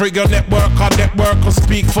think. Trigger network, our network will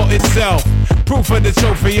speak for itself. Proof of the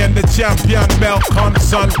trophy and the champion belt. Come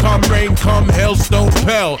sun, come rain, come hailstone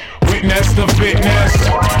pelt. Witness the fitness,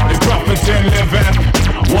 the Crawford 10 liveth.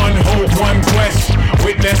 One hope, one quest.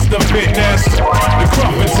 Witness the fitness, the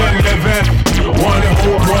Crawford 10 liveth. One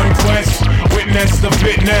hope, one quest. Witness the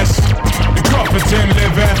fitness, the Crawford 10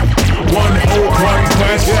 liveth. One hope, one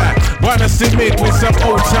quest. Yeah. One wanna submit with some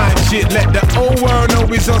old time shit. Let the whole world know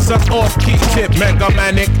he's on some off-key tip. Mega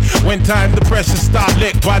manic, when time the pressure start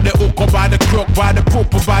lick. By the hook or by the crook, by the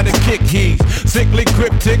poop or by the kick. He's sickly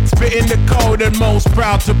cryptic, spitting the code and most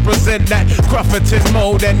proud to present that Crufferton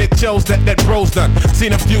mode. And it shows that bro's done.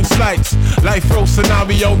 Seen a few slights, life row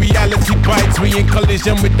scenario, reality bites. We in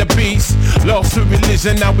collision with the beast. Lost to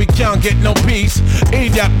religion, now we can't get no peace.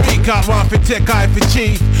 Idiot, we can't run for tech, eye for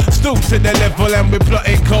chief. Stoop to the level and we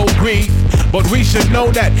plotting cold grief. But we should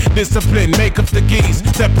know that discipline make up the geese.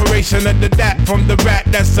 Separation of the dat from the rat,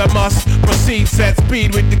 that's a must. Proceed, set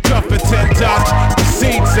speed with the Crufferton touch.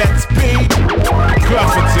 Proceed, set speed.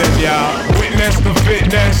 Crufferton, y'all. Witness the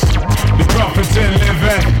fitness. The Crufferton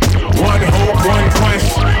living. One hope, one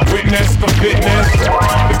quest. Witness the fitness.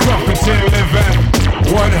 The Crufferton living.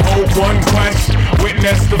 One hope, one quest.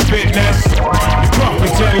 Witness the fitness. The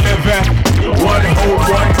Crufferton living. One hope,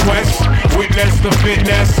 one quest. Witness the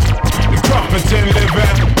fitness. The Crufferton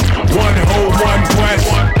living. One hope, one quest.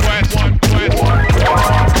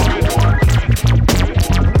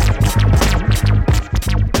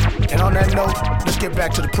 And on that note, let's get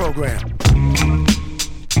back to the program.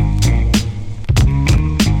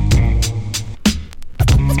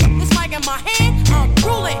 It's like in my hand, I'm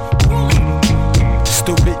ruling.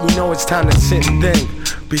 Stupid, you know it's time to sit and think.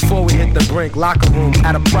 Before we hit the brink, locker room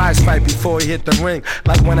at a prize fight before we hit the ring.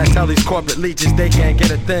 Like when I tell these corporate leeches they can't get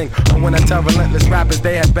a thing, or when I tell relentless rappers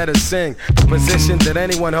they had better sing. The position that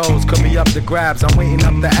anyone holds could be up to grabs. I'm waiting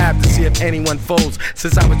up the app to see if anyone folds.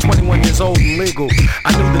 Since I was 21 years old and legal,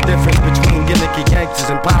 I knew the difference between gimmicky gangsters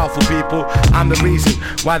and powerful people. I'm the reason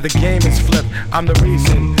why the game is flipped. I'm the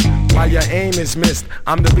reason why your aim is missed.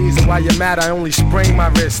 I'm the reason why you're mad I only sprained my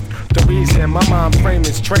wrist. The reason my mind frame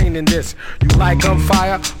is trained in this. You like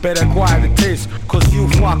gunfire? Better acquire the taste. Cause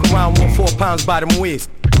youth walk around 4 pounds by them waist.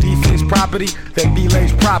 Defense property, then be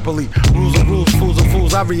laced properly. Rules are rules, fools are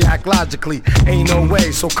fools, I react logically. Ain't no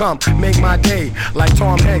way, so come, make my day. Like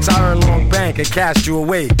Tom Hanks, I earn long bank and cast you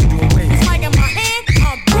away. It's like in my hand,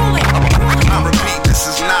 I'm ruling. I repeat, this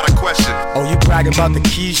is not a question. Oh, you bragging about the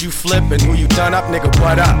keys you flip and who you done up, nigga,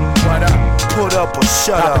 what up? What up? Put up or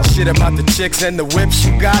shut Talking up. shit about the chicks and the whips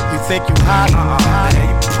you got, you think you hot? Man,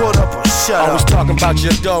 you put up or shut Always up. talking about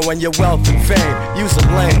your dough and your wealth and fame. You's a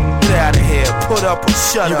lame. Get out of here, put up or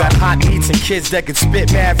shut You up. got hot eats and kids that can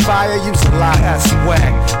spit mad fire, you's a lie. That's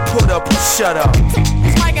whack. Put up or shut up.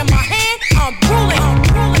 It's like in my hand, I'm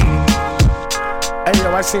ruling. Hey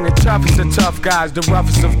yo, I seen the toughest of tough guys, the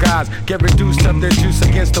roughest of guys get reduced up their juice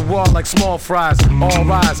against the wall like small fries. All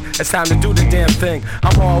rise, it's time to do the damn thing.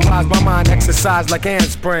 I'm all wise, my mind exercised like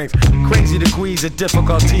handsprings. Crazy degrees of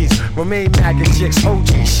difficulties. Remain macking chicks,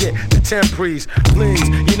 OG shit, the temperies. Please,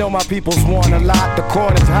 you know my people's want a lot. The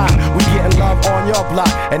corner's hot, we getting love on your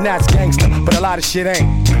block, and that's gangster, but a lot of shit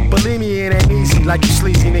ain't. Believe me, it ain't easy like you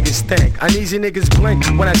sleazy niggas think. Uneasy niggas blink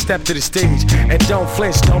when I step to the stage. And don't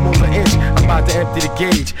flinch, don't move an inch, I'm about to empty the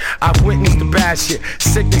gauge. I've witnessed the bad shit,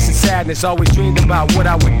 sickness and sadness. Always dreamed about what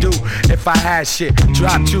I would do if I had shit.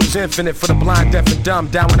 Drop choose infinite for the blind, deaf and dumb.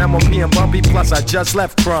 Down when MOP and bumpy, plus I just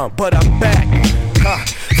left Crumb. But I'm back.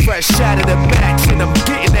 Fresh out of the max, and I'm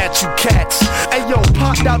getting at you cats. Ayo,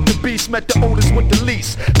 popped out the beast, met the oldest with the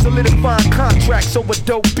least. Solidifying contracts over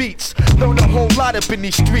dope beats. Learn a whole lot up in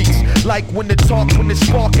these streets. Like when to talk, when to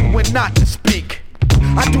spark, and when not to speak.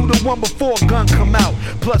 I do the one before a gun come out.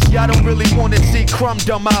 Plus, y'all don't really wanna see Crumb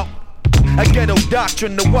dumb out. A ghetto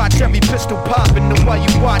doctrine to watch every pistol poppin'. And while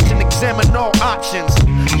you watch and examine all options.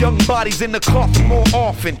 Young bodies in the coffin more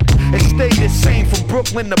often. And stay the same from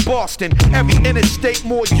Brooklyn to Boston. Every interstate,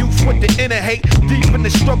 more youth with the inner hate. Deep in the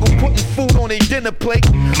struggle, putting food on their dinner plate.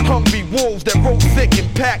 Hungry wolves that roll thick in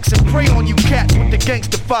packs. And prey on you cats with the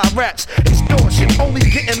gangster fire rats. Extortion, only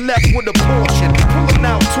getting left with a portion. Pulling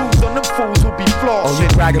out tools on them fools who be flossing. Oh, you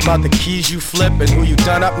bragging about the keys you flip and who you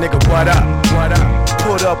done up, nigga, what up? What up?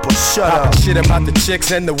 Put up or shut up. Talking shit about the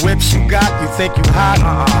chicks and the whips you got, you think you hot?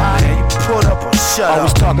 Man, you put up or shut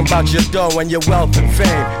Always up. talking about your dough and your wealth and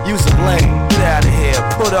fame. You's a lame. Get out of here,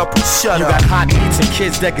 put up or shut You up. got hot eats and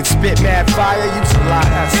kids that can spit mad fire, you's a lie.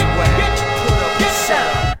 That's whack. Put up or shut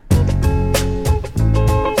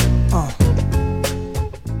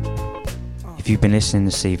up. If you've been listening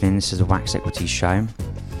this evening, this is the Wax Equities show.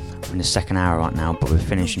 We're in the second hour right now, but we're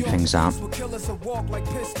finishing things up. So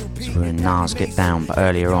we're in Nas Get Down, but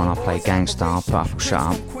earlier on I played Gangstar, Put Up or Shut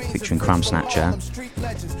Up, featuring Crumb Snatcher.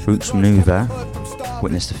 Roots Maneuver,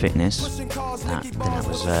 Witness the Fitness.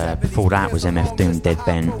 Before that was MF Doom, Dead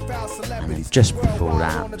Bent. And then just before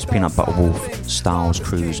that was Peanut Butter Wolf, Styles,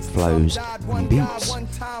 Cruise, Flows and Beats.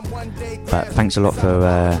 But thanks a lot for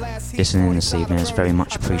listening this evening, it's very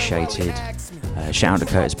much appreciated. Shout out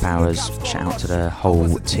to Curtis Powers, shout out to the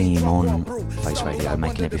whole team on Face Radio,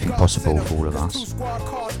 making everything possible for all of us.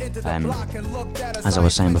 As I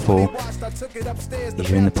was saying before, if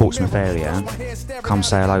you're in the Portsmouth area, come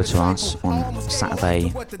say hello to us on Saturday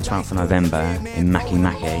 12th of November in Mackie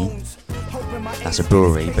Mackie. That's a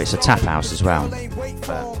brewery, but it's a tap house as well.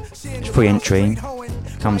 It's free entry.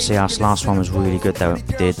 Come see us. Last one was really good though, we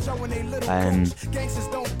did.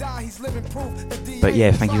 But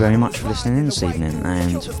yeah, thank you very much for listening in this evening,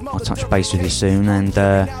 and I'll touch base with you soon, and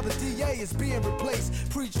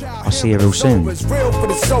I'll see you real soon. It's real for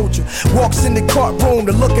the soldier. Walks in the courtroom,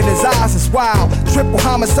 the look in his eyes is wild. Triple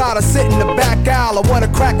homicide, I sit in the back aisle. I wanna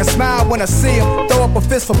crack a smile when I see him. Throw up a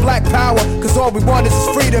fist for black power, cause all we want is his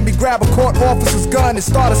freedom. He grab a court officer's gun and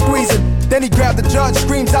started squeezing. Then he grabbed the judge,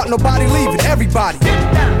 screams out, nobody leaving. Everybody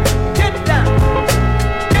get down, get down.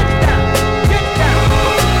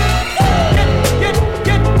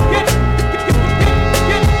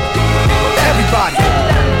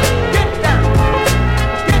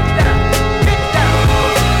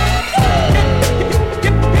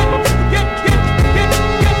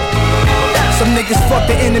 Some niggas fuck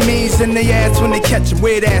their enemies in their ass when they catch them.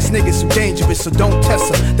 Weird ass niggas who dangerous, so don't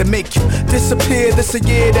test them. They make you disappear. This a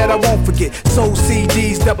year that I won't forget. Soul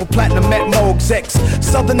CDs, double platinum at Mo execs.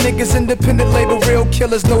 Southern niggas, independent label, real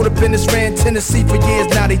killers. Know the business, ran Tennessee for years,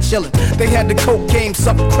 now they chillin'. They had the coke game,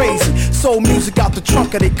 something crazy. Soul music out the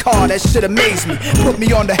trunk of their car, that shit amazed me. Put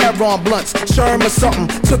me on the heroin blunts, Sherm or something.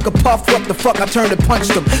 Took a puff, what the fuck, I turned and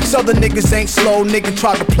punched them. Southern niggas ain't slow, nigga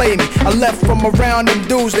tried to play me. I left from around them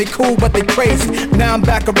dudes, they cool but they crazy. Now I'm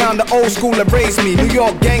back around the old school that raised me. New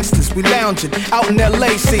York gangsters, we lounging out in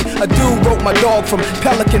LA. See, a dude wrote my dog from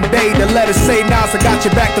Pelican Bay. The letter say, Nas, I got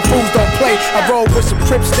your back, the fools don't play. I rode with some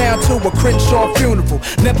Crips down to a Crenshaw funeral.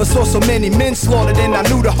 Never saw so many men slaughtered and I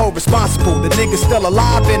knew the whole responsible. The nigga's still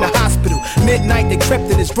alive in the hospital. Midnight they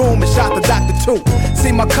crept in his room and shot the doctor too.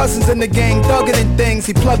 See my cousins in the gang thugging and things.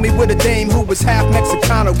 He plugged me with a dame who was half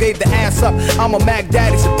Mexicano. Gave the ass up, I'm a Mac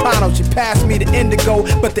Daddy soprano. She passed me the indigo,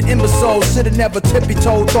 but the imbecile should've never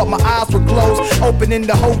tippy-toed. Thought my eyes were closed, opening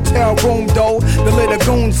the hotel room door. The little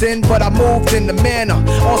goons in, but I moved in the manner.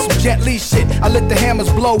 On some Jet Li shit, I let the hammers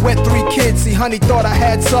blow. Wet 3 kids, see honey thought I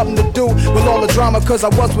had something to do with all the drama, cause I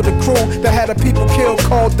was with a crew that had a people killed.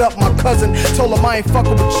 Called up my cousin, told him I ain't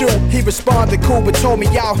fucking with you. He responded cool, but told me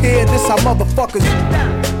out here, this how motherfuckers get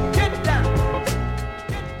down.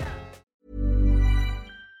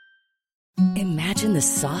 Imagine the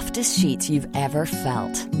softest sheets you've ever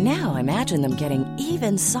felt. Now imagine them getting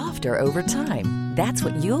even softer over time. That's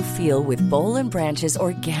what you'll feel with Boll & Branch's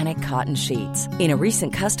organic cotton sheets. In a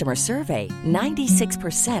recent customer survey,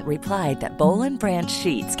 96% replied that Boll & Branch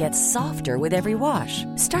sheets get softer with every wash.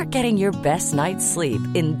 Start getting your best night's sleep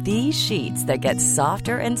in these sheets that get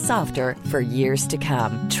softer and softer for years to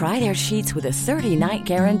come. Try their sheets with a 30-night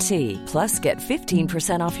guarantee. Plus, get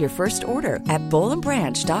 15% off your first order at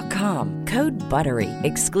bollandbranch.com. Code BUTTERY.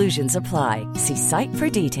 Exclusions apply. See site for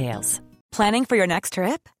details. Planning for your next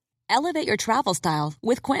trip? Elevate your travel style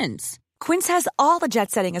with Quince. Quince has all the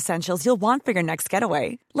jet-setting essentials you'll want for your next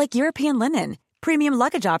getaway, like European linen, premium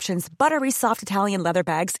luggage options, buttery soft Italian leather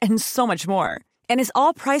bags, and so much more. And is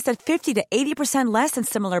all priced at 50 to 80% less than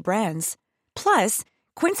similar brands. Plus,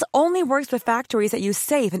 Quince only works with factories that use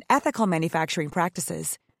safe and ethical manufacturing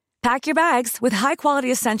practices. Pack your bags with high-quality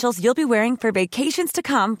essentials you'll be wearing for vacations to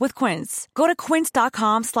come with Quince. Go to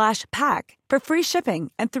quince.com/pack for free shipping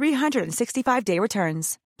and 365-day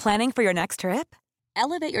returns. Planning for your next trip?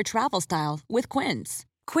 Elevate your travel style with Quince.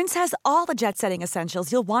 Quince has all the jet-setting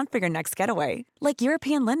essentials you'll want for your next getaway, like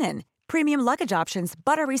European linen, premium luggage options,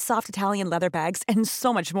 buttery soft Italian leather bags, and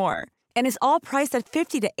so much more. And is all priced at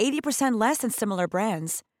 50 to 80% less than similar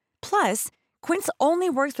brands. Plus, Quince only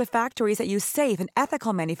works with factories that use safe and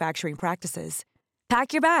ethical manufacturing practices.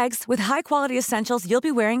 Pack your bags with high-quality essentials you'll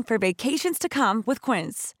be wearing for vacations to come with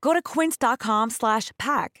Quince. Go to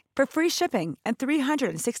quince.com/pack for free shipping and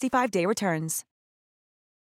 365-day returns.